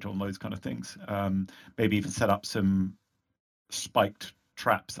straight on. Those kind of things. Maybe even set up some spiked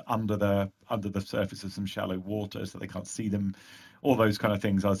traps under the surface of some shallow water so they can't see them. All those kind of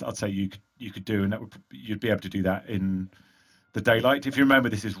things I'd say you could do, and you'd be able to do that in the daylight. If you remember,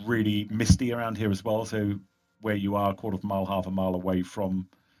 this is really misty around here as well, so where you are, quarter of a mile, half a mile away from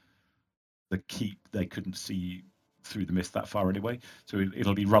the keep, they couldn't see through the mist that far anyway, so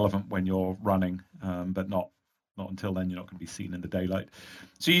it'll be relevant when you're running, but not until then. You're not going to be seen in the daylight.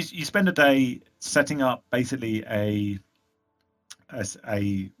 So you spend a day setting up basically a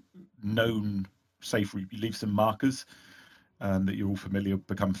known safe route. You leave some markers that you're all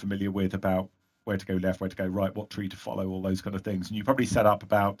become familiar with about where to go left, where to go right, what tree to follow, all those kind of things. And you probably set up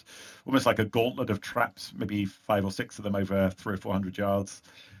about almost like a gauntlet of traps, maybe 5 or 6 of them over 300 or 400 yards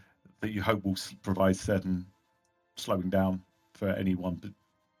that you hope will provide certain slowing down for anyone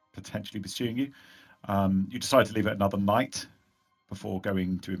potentially pursuing you. You decide to leave it another night before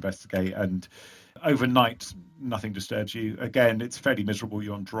going to investigate, and overnight nothing disturbs you. Again, it's fairly miserable.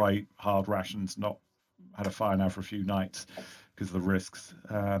 You're on dry, hard rations, not had a fire now for a few nights because of the risks,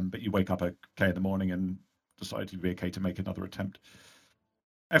 but you wake up okay in the morning and decide to be okay to make another attempt.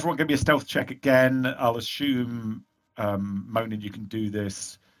 Everyone give me a stealth check again. I'll assume, Monin, you can do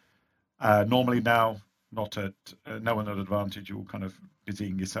this normally now, not at no one at advantage. You're kind of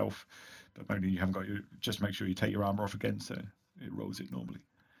busying yourself, but Monin, you haven't got just make sure you take your armor off again so it rolls it normally.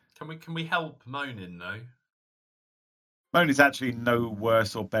 Can we help Monin though? Monin's actually no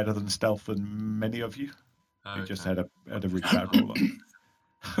worse or better than stealth than many of you. We just had a really bad roll on.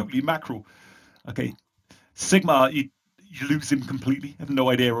 Holy mackerel. Okay. Sigmar, you lose him completely. I have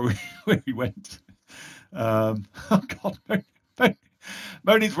no idea where he went. Oh God,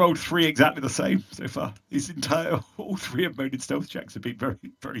 Monin's rolled 3 exactly the same so far. All 3 of Monin's stealth checks have been very,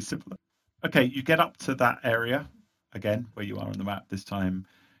 very similar. Okay, you get up to that area again where you are on the map. This time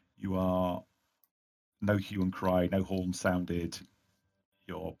you are no hue and cry, no horn sounded.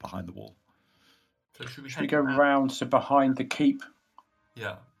 You're behind the wall. So should we go round to behind the keep?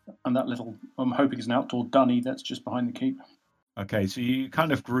 Yeah. And that little, I'm hoping it's an outdoor dunny that's just behind the keep. Okay, so you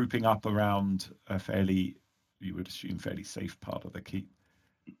kind of grouping up around a fairly, you would assume, fairly safe part of the keep.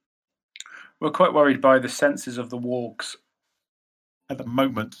 We're quite worried by the senses of the wargs. At the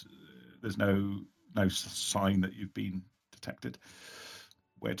moment, there's no sign that you've been detected.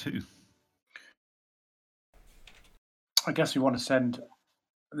 Where to? I guess we want to send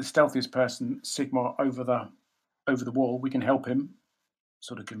the stealthiest person, Sigmar, over the wall. We can help him,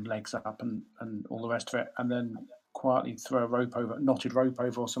 sort of give him legs up and all the rest of it, and then quietly throw a knotted rope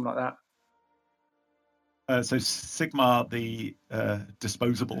over or something like that. So Sigmar, the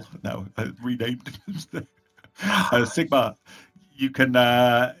disposable, now renamed Sigmar, you can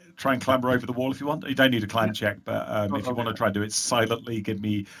try and clamber over the wall if you want. You don't need a climb check, but if you want to try and do it silently, give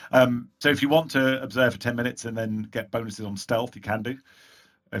me. So if you want to observe for 10 minutes and then get bonuses on stealth, you can do.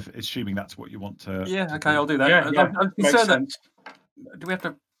 Assuming that's what you want to. Yeah, okay, I'll do that. Yeah, I'm concerned that do we have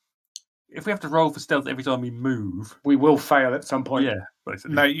to? If we have to roll for stealth every time we move, we will fail at some point. Yeah,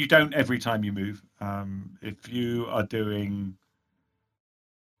 basically. No, you don't every time you move. If you are doing.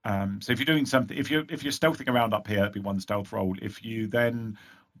 So if you're doing something, if you're stealthing around up here, it'd be 1 stealth roll. If you then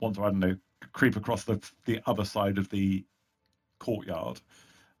want to, I don't know, creep across the other side of the courtyard,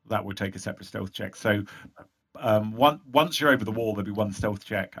 that would take a separate stealth check. So once you're over the wall, there'll be 1 stealth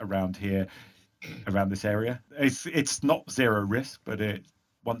check around here, around this area. It's not 0 risk, but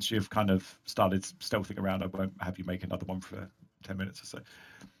once you've kind of started stealthing around, I won't have you make another one for 10 minutes or so.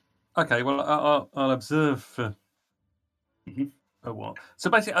 Okay, well I'll observe for. Oh, what? So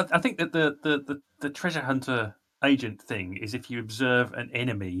basically, I think that the treasure hunter agent thing is if you observe an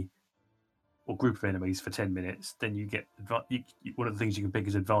enemy or group of enemies for 10 minutes, then you get one of the things you can pick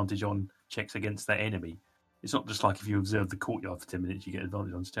is advantage on checks against that enemy. It's not just like if you observe the courtyard for 10 minutes, you get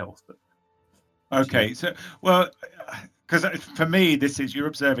advantage on stealth. But okay, so because for me, this is you're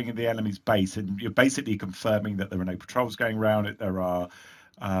observing in the enemy's base, and you're basically confirming that there are no patrols going around it. There are.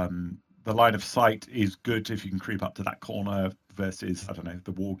 The line of sight is good if you can creep up to that corner versus, I don't know,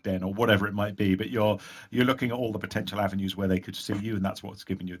 the warg den or whatever it might be. But you're looking at all the potential avenues where they could see you, and that's what's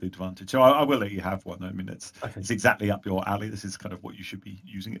giving you the advantage. So I will let you have one. I mean, it's exactly up your alley. This is kind of what you should be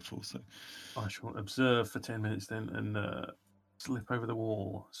using it for. So I shall observe for 10 minutes then, and slip over the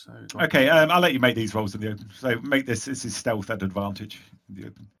wall. So Okay, I'll let you make these rolls in the open. So make this is stealth at advantage in the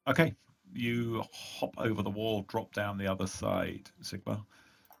open. Okay, you hop over the wall, drop down the other side, Sigmar.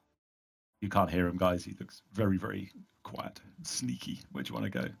 You can't hear him, guys. He looks very, very quiet, sneaky. Where do you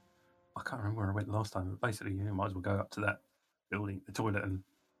want to go? I can't remember where I went last time, but basically, you might as well go up to that building, the toilet, and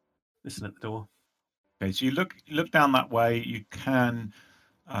listen at the door. Okay, so you look down that way. You can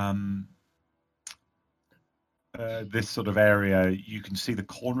this sort of area. You can see the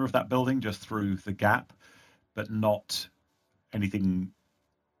corner of that building just through the gap, but not anything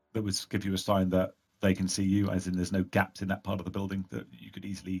that would give you a sign that they can see you, as in there's no gaps in that part of the building that you could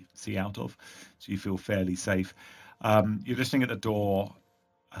easily see out of. So you feel fairly safe. You're listening at the door.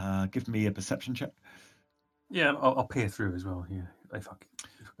 Give me a perception check. Yeah, I'll peer through as well. Yeah, if I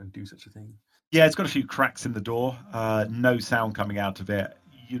can do such a thing. Yeah, it's got a few cracks in the door. No sound coming out of it.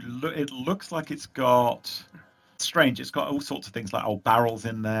 It looks like it's got strange. It's got all sorts of things like old barrels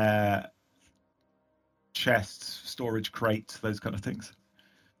in there, chests, storage crates, those kind of things.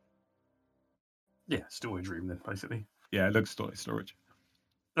 Yeah, storage room then, basically. Yeah, it looks storage.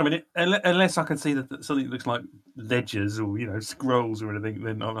 I mean, unless I can see that something that looks like ledgers or scrolls or anything,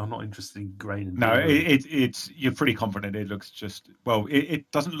 then I'm not interested in grain. And no, it's you're pretty confident. It looks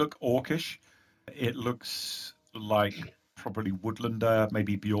it doesn't look orcish. It looks like probably woodlander,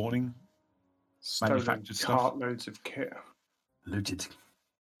 maybe Bjorning. Manufactured stuff. Cartloads of kit. Looted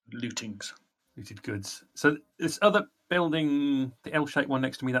Lootings. goods. So this other building, the L-shaped one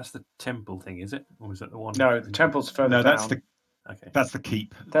next to me, that's the temple thing, is it? Or is that the one? No, the temple's further No, down. That's the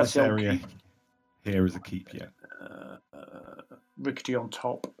keep. That's this the area keep. here is a keep. Yeah. Rickety on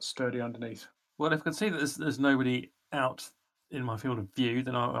top, sturdy underneath. Well, if I can see that there's nobody out in my field of view,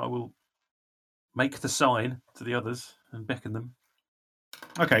 then I will make the sign to the others and beckon them.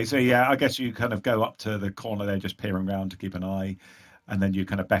 Okay, so yeah, I guess you kind of go up to the corner there, just peering around to keep an eye, and then you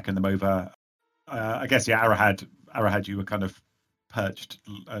kind of beckon them over. I guess, yeah, Arahad, you were kind of perched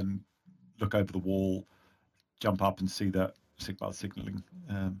and look over the wall, jump up and see that Sigmar's signalling.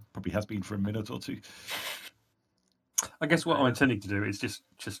 Probably has been for a minute or two. I guess what I'm intending to do is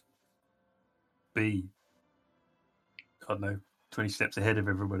just be, I don't know, 20 steps ahead of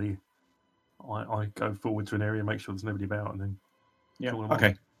everybody. I go forward to an area, make sure there's nobody about, and then call them Okay.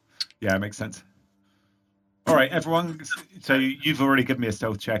 on. Yeah, it makes sense. All right, everyone. So you've already given me a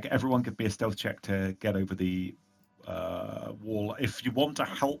stealth check. Everyone give me a stealth check to get over the wall. If you want to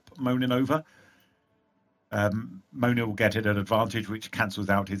help Monin over, Monin will get it at advantage, which cancels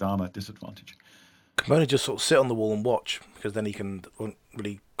out his armor disadvantage. Can Mona just sort of sit on the wall and watch? Because then won't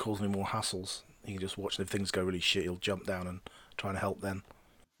really cause any more hassles. He can just watch, and if things go really shit, he'll jump down and try and help then.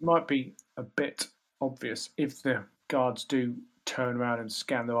 Might be a bit obvious if the guards do turn around and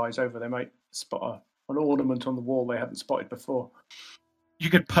scan their eyes over. They might spot an ornament on the wall they haven't spotted before. You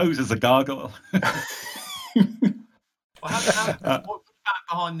could pose as a gargoyle. What's back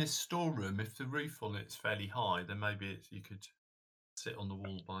behind this storeroom? If the roof on it's fairly high, then maybe you could sit on the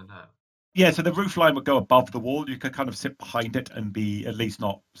wall by that. Yeah, so the roof line would go above the wall. You could kind of sit behind it and be at least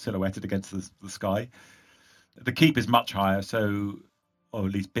not silhouetted against the sky. The keep is much higher, or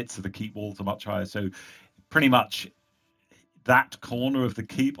at least bits of the keep walls are much higher. So pretty much that corner of the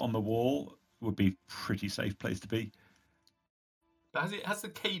keep on the wall would be a pretty safe place to be. But has the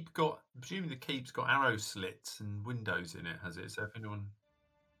keep got? Presumably the keep's got arrow slits and windows in it. Has it? So if anyone,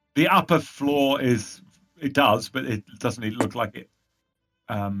 the upper floor it does, but it doesn't look like it.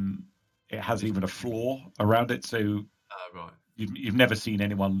 It has even a floor around it. So right. You've never seen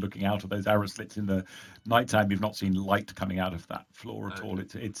anyone looking out of those arrow slits in the nighttime. You've not seen light coming out of that floor at all.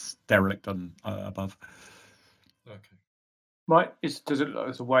 It's derelict on above. Okay. Does it look like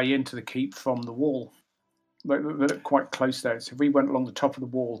there's a way into the keep from the wall? They look quite close there. So if we went along the top of the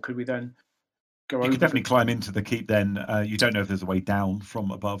wall, could we then go over? You could definitely climb into the keep then. You don't know if there's a way down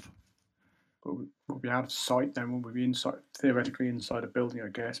from above. We'll be out of sight then. We'll be theoretically inside a building, I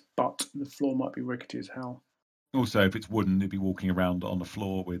guess. But the floor might be rickety as hell. Also, if it's wooden, they'd be walking around on the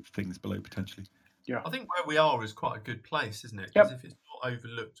floor with things below potentially. Yeah. I think where we are is quite a good place, isn't it? Because if it's not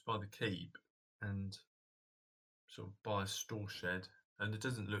overlooked by the keep and sort of by a store shed, and it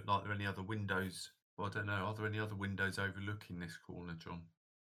doesn't look like there are any other windows. Well, I don't know. Are there any other windows overlooking this corner, John?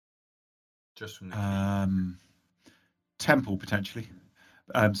 Just from the keep? Temple potentially.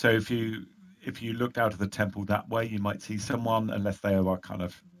 So if you looked out of the temple that way, you might see someone, unless they are kind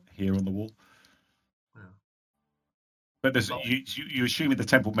of here on the wall. Yeah. But you assuming the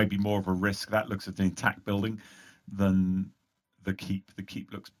temple may be more of a risk. That looks at an intact building than the keep. The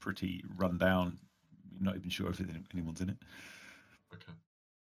keep looks pretty run down. You're not even sure if anyone's in it. Okay.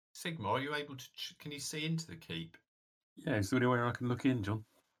 Sigmar, are you able to? Can you see into the keep? Yeah, is there anywhere I can look in, John?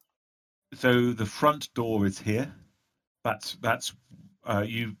 So the front door is here. That's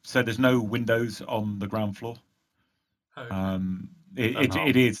you said there's no windows on the ground floor. Okay.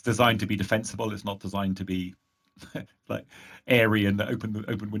 It is designed to be defensible. It's not designed to be like airy and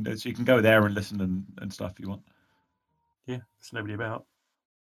open windows. So you can go there and listen and stuff if you want. Yeah, there's nobody about.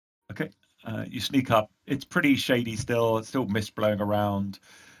 Okay. You sneak up. It's pretty shady still. It's still mist blowing around.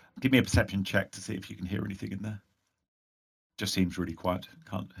 Give me a perception check to see if you can hear anything in there. Just seems really quiet.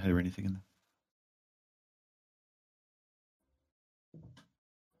 Can't hear anything in there.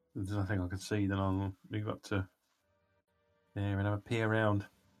 If there's nothing I can see, then I'll move up to there and have a peer around.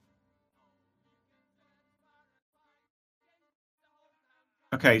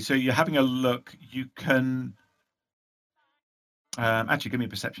 Okay, so you're having a look. You can actually give me a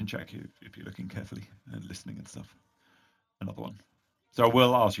perception check if you're looking carefully and listening and stuff. Another one. So I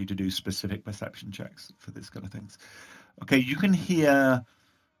will ask you to do specific perception checks for this kind of things. Okay, you can hear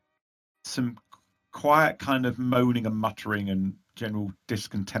some quiet kind of moaning and muttering and general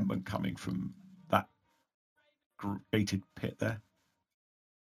discontentment coming from that gated pit there.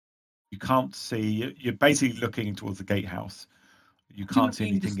 You can't see. You're basically looking towards the gatehouse. You can't see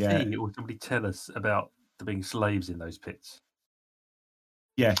anything yet. Or somebody tell us about there being slaves in those pits?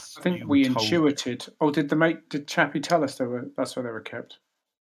 Yes, I think we intuited. Oh, did Chappie tell us that's where they were kept?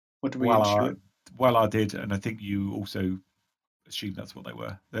 Or did we intuit? Well, I did, and I think you also assumed that's what they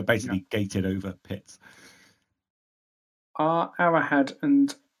were. They're basically gated over pits. Are Arahad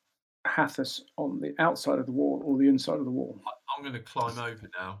and Hathis on the outside of the wall or the inside of the wall? I'm going to climb over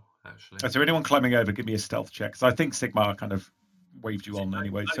now, actually. So anyone climbing over, give me a stealth check. So I think Sigmar kind of waved you on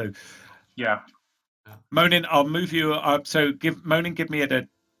anyway. So yeah. Monin, I'll move you up. So give me an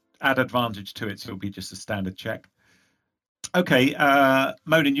add advantage to it. So it'll be just a standard check. Okay,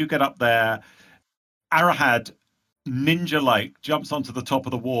 Monin, you get up there. Arahad, ninja-like, jumps onto the top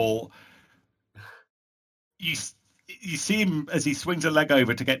of the wall. You see him as he swings a leg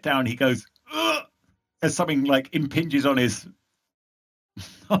over to get down. He goes, ugh, as something like impinges on his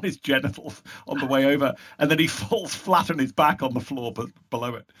genitals on the way over, and then he falls flat on his back on the floor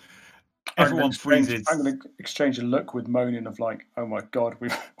below it. Everyone freezes. I'm going to exchange a look with Monin of like, oh my god,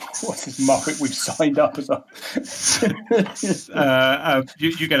 what's this muppet we've signed up as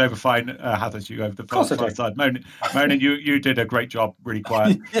you get over fine, Hathis, you go over the far side. Monin, you did a great job, really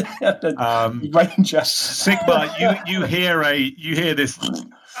quiet. Ranger. Sigmar, you hear this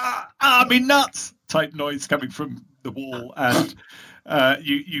me nuts type noise coming from the wall, and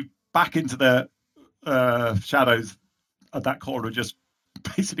you back into the shadows of that corridor, just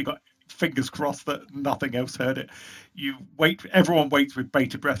basically got fingers crossed that nothing else heard it. You wait. Everyone waits with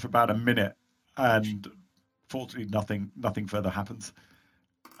bated breath for about a minute, and fortunately, nothing further happens.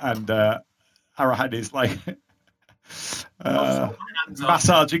 And Arahad is like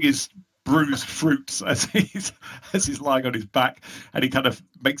massaging his bruised fruits as he's lying on his back, and he kind of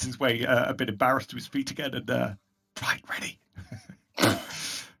makes his way a bit embarrassed to his feet again. And right, ready.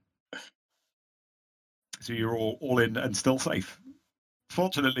 So you're all in and still safe.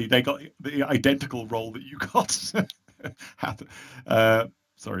 Fortunately, they got the identical roll that you got. Sorry,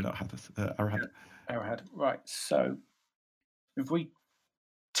 not Hathis. Arahad. Arahad. Right. So, if we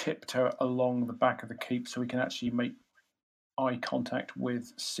tiptoe along the back of the keep, so we can actually make eye contact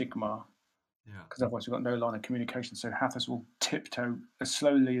with Sigmar, because otherwise we've got no line of communication. So Hathis will tiptoe as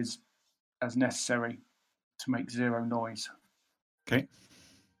slowly as necessary to make zero noise. Okay.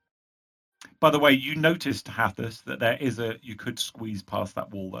 By the way, you noticed, Hathis, that there is you could squeeze past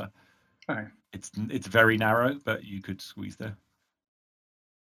that wall there. Okay. It's very narrow, but you could squeeze there.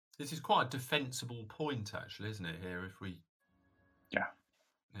 This is quite a defensible point, actually, isn't it? Here, if we. Yeah.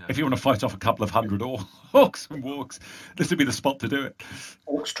 If you want to fight off a couple of hundred orcs and wargs, this would be the spot to do it.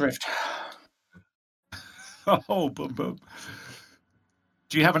 Orcs drift. Oh, boom, boom.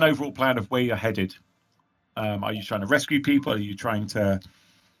 Do you have an overall plan of where you're headed? Are you trying to rescue people? Are you trying to,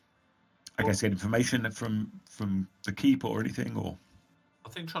 I guess, get information from the keep or anything? Or I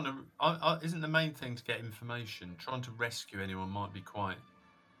think trying to isn't the main thing to get information. Trying to rescue anyone might be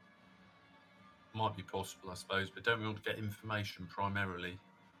possible, I suppose. But don't we want to get information primarily?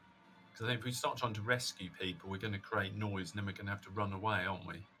 Because I think if we start trying to rescue people, we're going to create noise, and then we're going to have to run away, aren't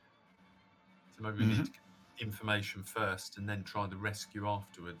we? So maybe we need to get information first, and then try the rescue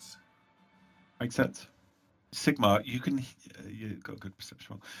afterwards. Makes sense. Sigmar, you've got a good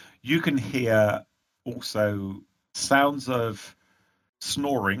perception. You can hear also sounds of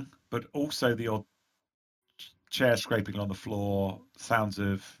snoring, but also the odd chair scraping on the floor, sounds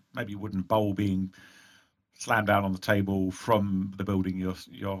of maybe a wooden bowl being slammed down on the table from the building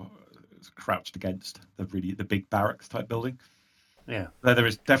you're crouched against the big barracks type building. Yeah. There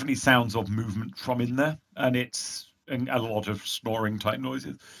is definitely sounds of movement from in there, and a lot of snoring type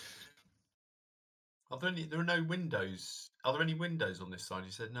noises. There are no windows. Are there any windows on this side?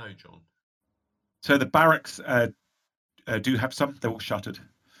 You said no, John. So the barracks do have some. They're all shuttered.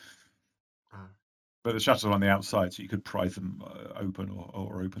 But the shutters are on the outside, so you could pry them open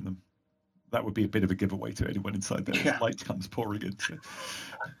or open them. That would be a bit of a giveaway to anyone inside there as light comes pouring in. So.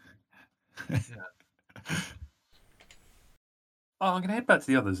 I'm going to head back to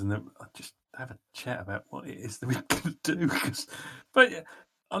the others and then I'll just have a chat about what it is that we can do. But yeah,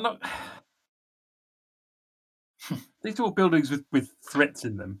 I'm not. These are all buildings with threats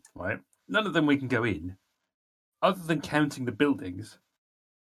in them, right? None of them we can go in, other than counting the buildings.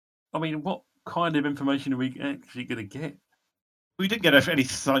 I mean, what kind of information are we actually going to get? We didn't get any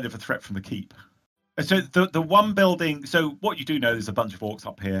sign of a threat from the keep. So the one building. So what you do know, there's a bunch of orcs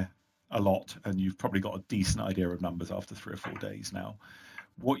up here, a lot, and you've probably got a decent idea of numbers after 3 or 4 days now.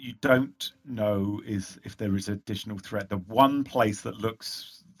 What you don't know is if there is additional threat. The one place that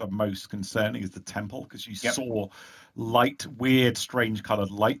looks the most concerning is the temple, because you saw light, weird, strange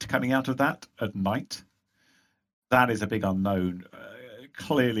coloured light coming out of that at night. That is a big unknown.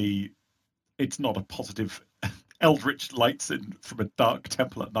 Clearly, it's not a positive. Eldritch lights from a dark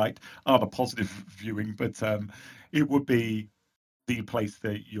temple at night aren't a positive viewing, but it would be the place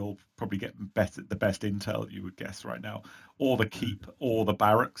that you'll probably get the best intel, you would guess right now, or the keep, or the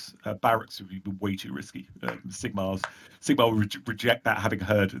barracks. Barracks would be way too risky. Sigmar would reject that, having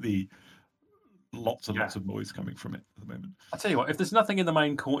heard the lots and lots of noise coming from it at the moment. I'll tell you what, if there's nothing in the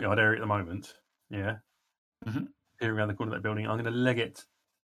main courtyard area at the moment, peering around the corner of that building, I'm going to leg it.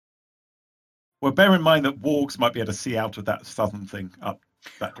 Well, bear in mind that wargs might be able to see out of that southern thing up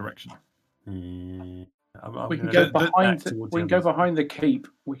that direction. We can go behind. We can go behind the keep.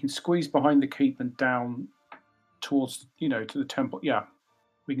 We can squeeze behind the keep and down towards, to the temple. Yeah,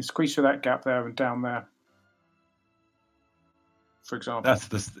 we can squeeze through that gap there and down there. For example,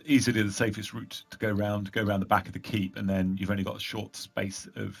 that's easily the safest route to go around the back of the keep, and then you've only got a short space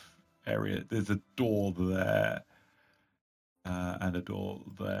of area. There's a door there. And a door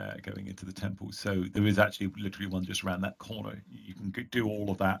there going into the temple. So there is actually literally one just around that corner. You can do all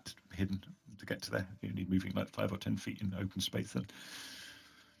of that hidden to get to there. You need moving like 5 or 10 feet in open space then.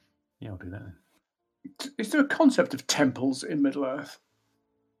 Yeah, I'll do that then. Is there a concept of temples in Middle-earth?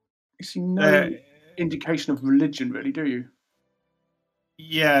 You see no indication of religion, really, do you?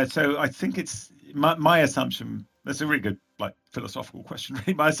 Yeah, so I think it's my assumption. That's a really good philosophical question.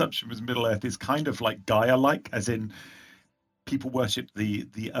 Really, my assumption was Middle-earth is kind of like Gaia-like, as in people worship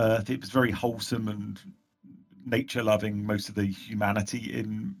the earth. It was very wholesome and nature-loving, most of the humanity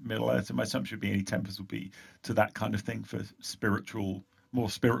in Middle-earth. And my assumption would be any temples would be to that kind of thing, for more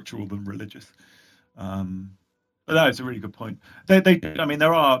spiritual than religious. But no, it's a really good point. I mean,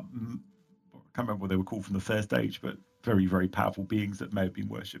 there are, I can't remember what they were called from the first age, but very, very powerful beings that may have been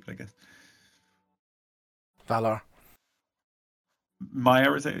worshipped, I guess. Valar.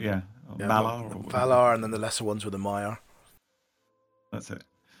 Maya, is it? Yeah. Malar. Valar, and then the lesser ones were the Maya. That's it.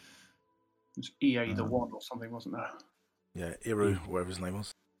 It was EA the One or something, wasn't there? Yeah, Iru, whatever his name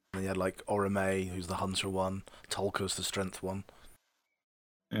was. And then you had Orome, who's the hunter one. Tulkas, the strength one.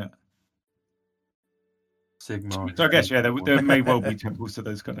 Yeah. Sigmar. So I guess, there may well be temples to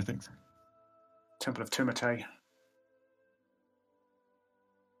those kind of things. Temple of Timotei.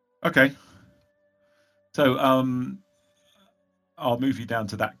 Okay. So I'll move you down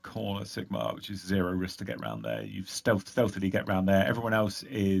to that corner, Sigmar, which is 0 risk to get around there. You've stealthily get around there. Everyone else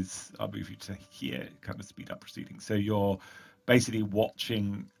I'll move you to here, kind of speed up proceedings. So you're basically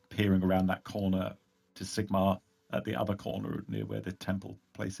peering around that corner to Sigmar at the other corner near where the temple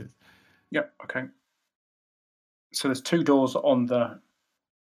place is. Yep, okay. So there's 2 doors on the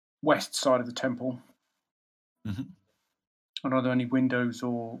west side of the temple. Mm-hmm. And are there any windows,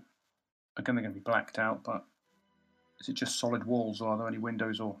 or again they're going to be blacked out, but is it just solid walls, or are there any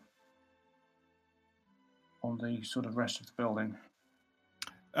windows or on the sort of rest of the building?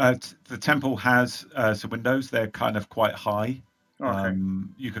 The temple has some windows. They're kind of quite high. Okay.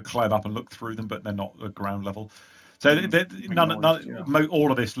 You could climb up and look through them, but they're not at ground level. So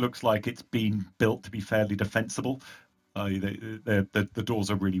all of this looks like it's been built to be fairly defensible. The doors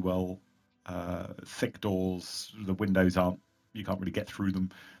are really well thick doors. The windows you can't really get through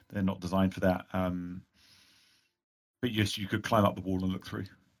them. They're not designed for that. But yes, you could climb up the wall and look through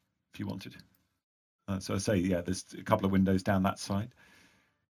if you wanted. So I say, there's a couple of windows down that side.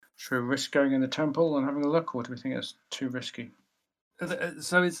 Should we risk going in the temple and having a look, or do we think it's too risky?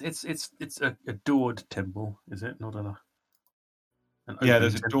 So it's a doored temple, is it? Not Yeah,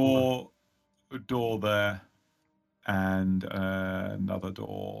 there's a temple. door there, and another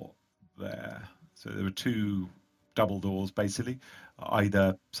door there. So there were 2 double doors, basically,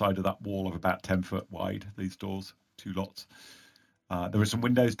 either side of that wall of about 10 foot wide. These doors, 2 lots. There are some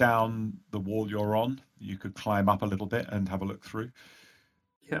windows down the wall you're on. You could climb up a little bit and have a look through.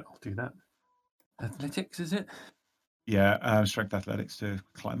 Yeah, I'll do that. Athletics, is it? Yeah, strength athletics to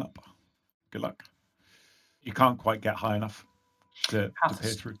climb up. Good luck. You can't quite get high enough to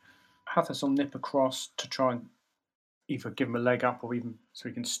peer through. Hathis will nip across to try and either give him a leg up or even so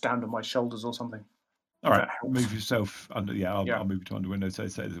he can stand on my shoulders or something. All right, move yourself under. Yeah, I'll move you to under window. So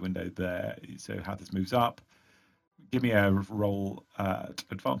there's a window there. So Hathis moves up. Give me a roll at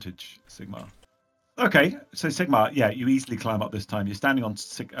advantage, Sigmar. Okay, so Sigmar, yeah, you easily climb up this time. You're standing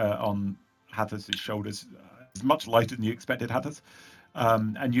on Hathis' shoulders. It's much lighter than you expected, Hathis.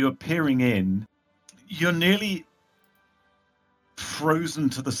 And you're peering in. You're nearly frozen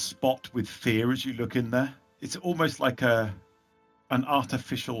to the spot with fear as you look in there. It's almost like an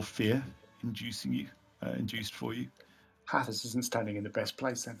artificial fear induced for you. Hathis isn't standing in the best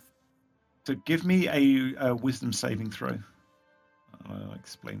place then. So give me a wisdom saving throw. I'll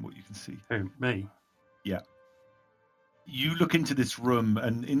explain what you can see. Who, me? Yeah. You look into this room,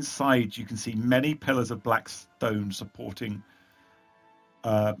 and inside you can see many pillars of black stone supporting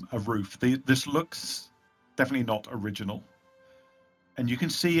a roof. This looks definitely not original. And you can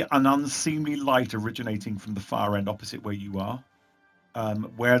see an unseemly light originating from the far end opposite where you are,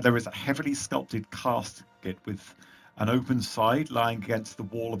 where there is a heavily sculpted casket with an open side lying against the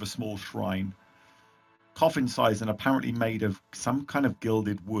wall of a small shrine. Coffin size and apparently made of some kind of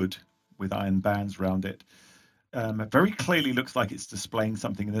gilded wood with iron bands around it. Very clearly looks like it's displaying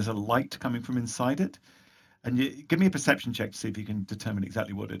something, and there's a light coming from inside it. And give me a perception check to see if you can determine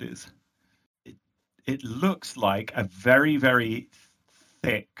exactly what it is. It looks like a very, very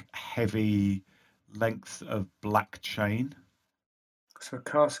thick, heavy length of black chain. So a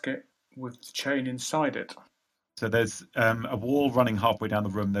casket with the chain inside it. So there's a wall running halfway down the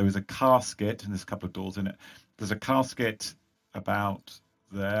room. There is a casket, and there's a couple of doors in it. There's a casket about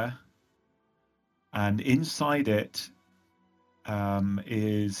there. And inside it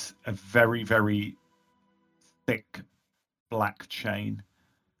is a very, very thick black chain.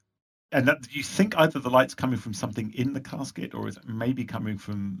 And that you think either the light's coming from something in the casket or is it maybe coming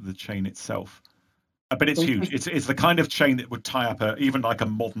from the chain itself. But it's huge. It's the kind of chain that would tie up even like a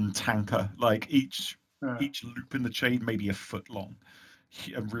modern tanker. Like each loop in the chain maybe a foot long,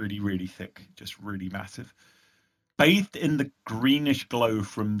 really, really thick, just really massive. Bathed in the greenish glow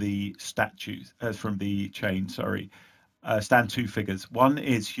from the statues, from the chain, stand 2 figures. One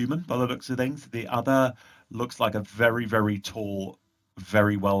is human by the looks of things. The other looks like a very, very tall,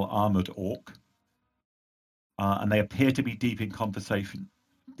 very well armored orc. And they appear to be deep in conversation.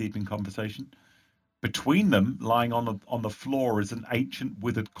 Between them, lying on the floor, is an ancient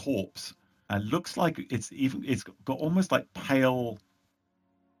withered corpse. And looks like it's got almost like pale,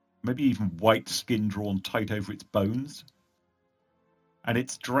 maybe even white skin drawn tight over its bones. And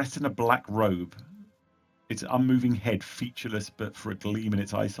it's dressed in a black robe. Its unmoving head featureless, but for a gleam in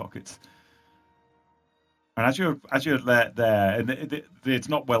its eye sockets. And as you're there, and it's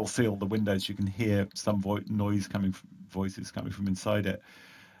not well sealed, the windows, you can hear some voices coming from inside it.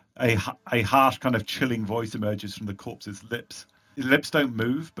 A harsh kind of chilling voice emerges from the corpse's lips. The lips don't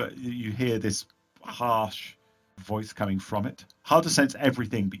move, but you hear this harsh voice coming from it. Hard to sense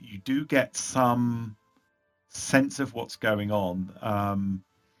everything, but you do get some sense of what's going on.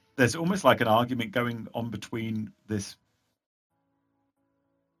 There's almost like an argument going on between this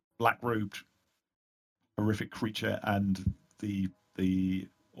black-robed horrific creature and the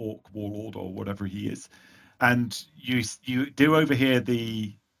orc warlord or whatever he is. And you do overhear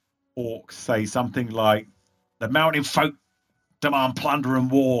the orc say something like, "The mountain folk demand plunder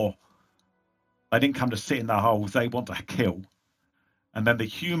and war. They didn't come to sit in their holes, they want to kill." And then the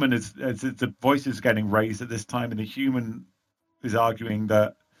human as the voice is getting raised at this time, and the human is arguing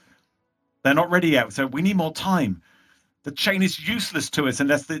that they're not ready yet, so we need more time. The chain is useless to us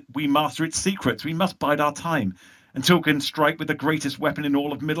unless we master its secrets. We must bide our time until we can strike with the greatest weapon in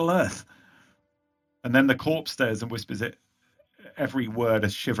all of Middle-earth. And then the corpse stares and whispers it, every word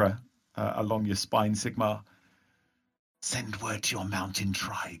a shiver along your spine, Sigmar. "Send word to your mountain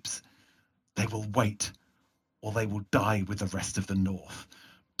tribes. They will wait, or they will die with the rest of the North.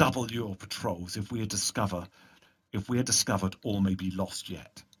 Double your patrols. If we are discovered, all may be lost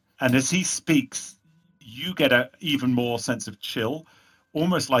yet." And as he speaks, you get an even more sense of chill,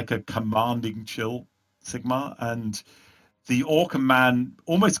 almost like a commanding chill, Sigmar. And the orc man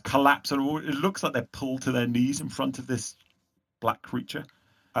almost collapse, and it looks like they're pulled to their knees in front of this black creature.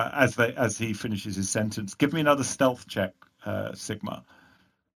 As he finishes his sentence, give me another stealth check, Sigma.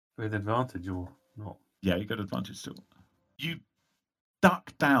 With advantage or not? Yeah, you got advantage still. You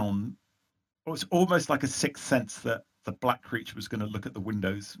duck down. It was almost like a sixth sense that the black creature was going to look at the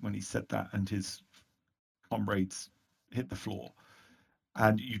windows when he said that, and his comrades hit the floor.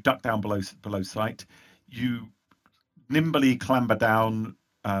 And you duck down below sight. You nimbly clamber down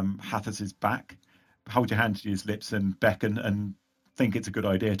Hathas's back, hold your hand to his lips, and beckon, and think it's a good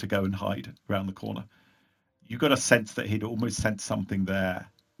idea to go and hide around the corner. You got a sense that he'd almost sensed something there,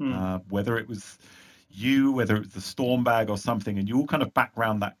 whether it was you, whether it was the storm bag or something, and you all kind of back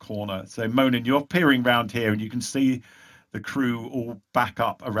round that corner. So Monin, you're peering round here, and you can see the crew all back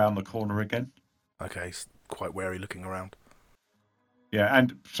up around the corner again. Okay, quite wary looking around. Yeah,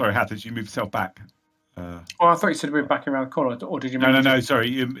 and sorry, Hathas, you move yourself back. I thought you said we were back around the corner, or did you? No.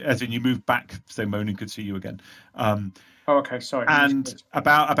 Sorry, as in you moved back so Monin could see you again. Okay, sorry. And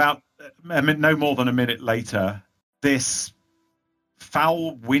about no more than a minute later, this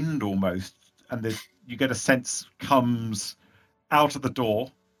foul wind almost, and you get a sense comes out of the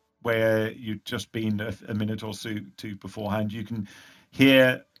door where you'd just been a minute or two beforehand. You can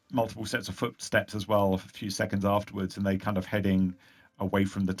hear multiple sets of footsteps as well a few seconds afterwards, and they kind of heading away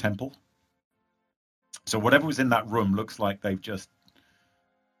from the temple. So whatever was in that room looks like they've just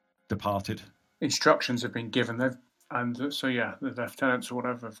departed. Instructions have been given. The lieutenants or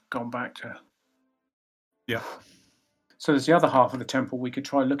whatever have gone back to. Yeah. So there's the other half of the temple. We could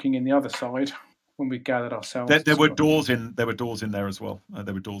try looking in the other side when we gathered ourselves. There were doors in. There were doors in there as well.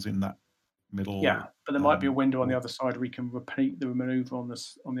 There were doors in that middle. Yeah, but there might be a window on the other side. We can repeat the maneuver on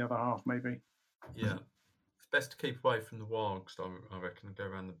the other half, maybe. Yeah, it's best to keep away from the wargs. I reckon, and go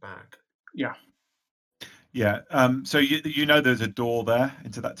around the back. Yeah. Yeah. So you know there's a door there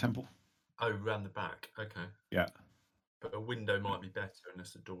into that temple. Oh, round the back. Okay. Yeah. But a window might be better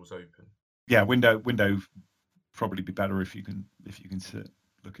unless the door's open. Yeah, window probably be better if you can sit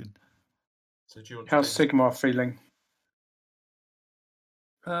looking. So do you want? How's Sigmar feeling?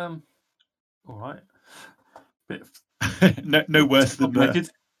 All right. Bit no worse than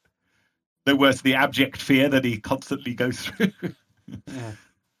the abject fear that he constantly goes through.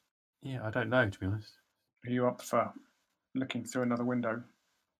 Yeah, I don't know, to be honest. Are you up for looking through another window?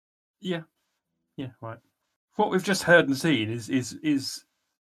 Yeah, right. What we've just heard and seen is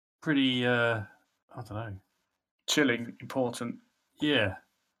pretty. I don't know. Chilling, important. Yeah.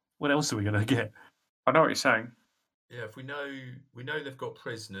 What else are we gonna get? I know what you're saying. Yeah, if we know they've got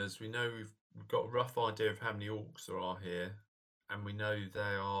prisoners. We know we've got a rough idea of how many orcs there are here, and we know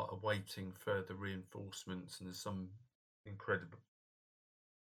they are awaiting further reinforcements. And there's some incredible.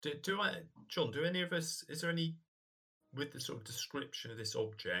 John? Do any of us? Is there any with the sort of description of this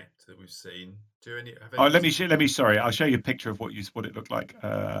object that we've seen? Let me. Sorry, I'll show you a picture of what it looked like.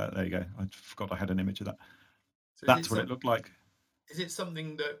 There you go. I forgot I had an image of that. So that's what it looked like. Is it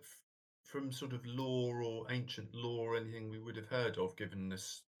something that, from sort of lore or ancient lore, or anything we would have heard of? Given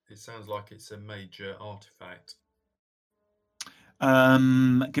this, it sounds like it's a major artifact.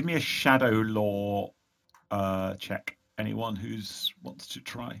 Give me a shadow lore check. Anyone wants to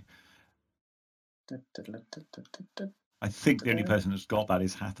try. I think the only person who's got that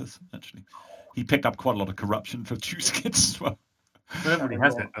is Hathas, actually. He picked up quite a lot of corruption for choosing it as well. Everybody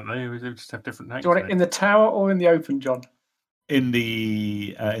has it, don't they? They just have different names. Do you want it in the tower or in the open, John? In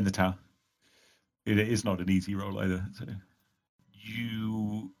the tower. It is not an easy roll either. So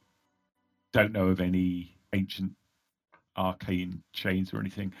you don't know of any ancient arcane chains or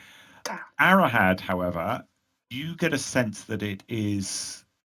anything. Arahad, however, you get a sense that it is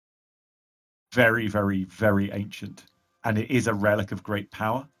very, very, very ancient, and it is a relic of great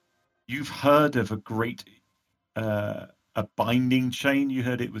power. You've heard of a great a binding chain, you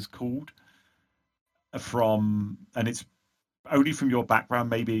heard it was called, and it's only from your background,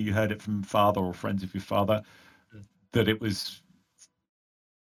 maybe you heard it from father or friends of your father, that it was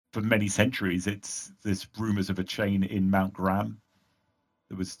for many centuries. There's rumors of a chain in Mount Graham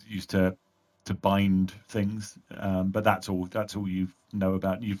that was used to bind things, but that's all you know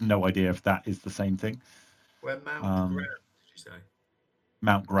about. You've no idea if that is the same thing. Where Mount Graham, did you say?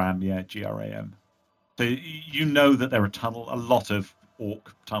 Mount Graham, yeah, Gram. So you know that there are a lot of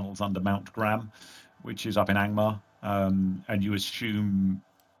orc tunnels under Mount Graham, which is up in Angmar, and you assume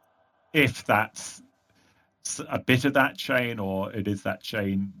if that's a bit of that chain or it is that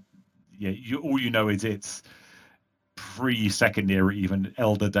chain, yeah, all you know is it's pre-second era, even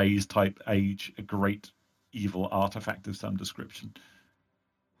Elder Days type age, a great evil artifact of some description.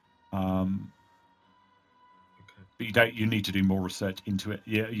 But you need to do more research into it.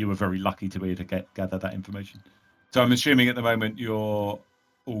 You were very lucky to be able to gather that information. So I'm assuming at the moment you're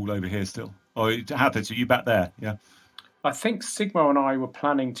all over here still. Oh, Hathis, are you back there? Yeah. I think Sigma and I were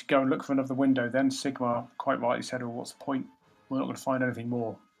planning to go and look for another window. Then Sigma quite rightly said, "Oh, what's the point? We're not going to find anything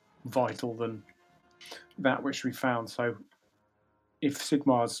more vital than that which we found." So if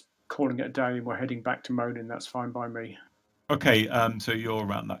Sigma's calling it a day and we're heading back to Monin, that's fine by me. Okay, so you're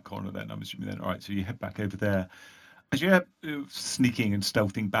around that corner then, I'm assuming then. All right, so you head back over there. As you're sneaking and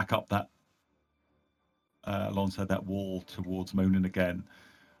stealthing back up that alongside that wall towards Monin again,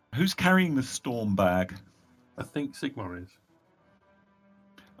 who's carrying the storm bag? I think Sigma is.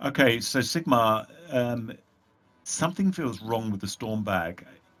 Okay, so Sigma, something feels wrong with the storm bag.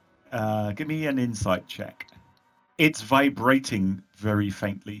 Give me an insight check. It's vibrating very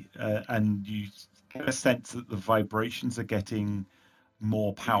faintly, and you get a sense that the vibrations are getting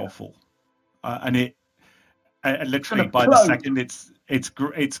more powerful, and it literally by the second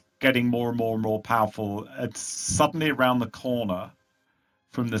it's getting more and more and more powerful. And suddenly around the corner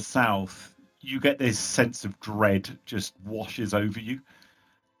from the south, you get this sense of dread just washes over you,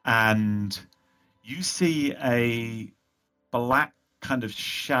 and you see a black kind of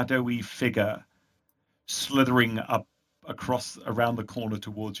shadowy figure slithering up across around the corner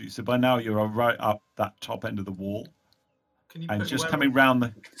towards you. So by now you're right up that top end of the wall. Can you And put just where- coming round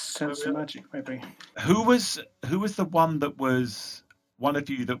the Sense of magic, maybe. who was the one that was one of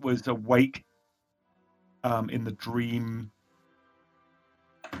you that was awake in the dream?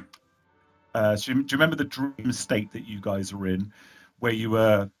 So do you remember the dream state that you guys were in, where you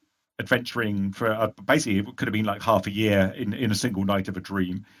were adventuring for basically it could have been like half a year in a single night of a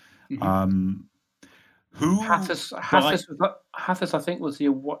dream? Mm-hmm. Who Hathis, I think, was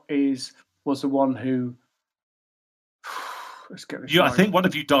the one who. Let's get this I right. think one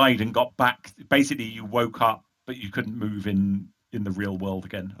of you died and got back. Basically, you woke up, but you couldn't move in the real world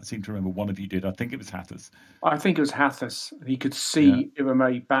again. I seem to remember one of you did. I think it was Hathis. I think it was Hathis. He could see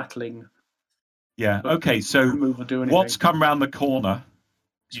Irame battling. Yeah. Okay. So what's come round the corner?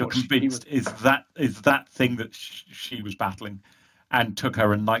 You're convinced is that thing that she was battling, and took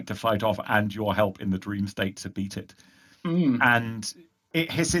her a night to fight off, and your help in the dream state to beat it. And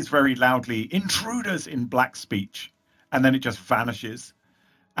it hisses very loudly, "Intruders!" in black speech, and then it just vanishes.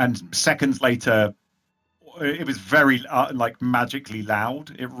 And seconds later, it was very like magically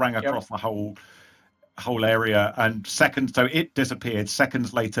loud. It rang across the whole area, and so it disappeared.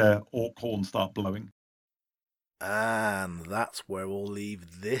 Seconds later, orc horns start blowing. And that's where we'll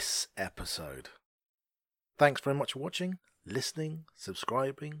leave this episode. Thanks very much for watching, listening,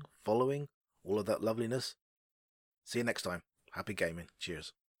 subscribing, following, all of that loveliness. See you next time. Happy gaming.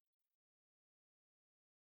 Cheers.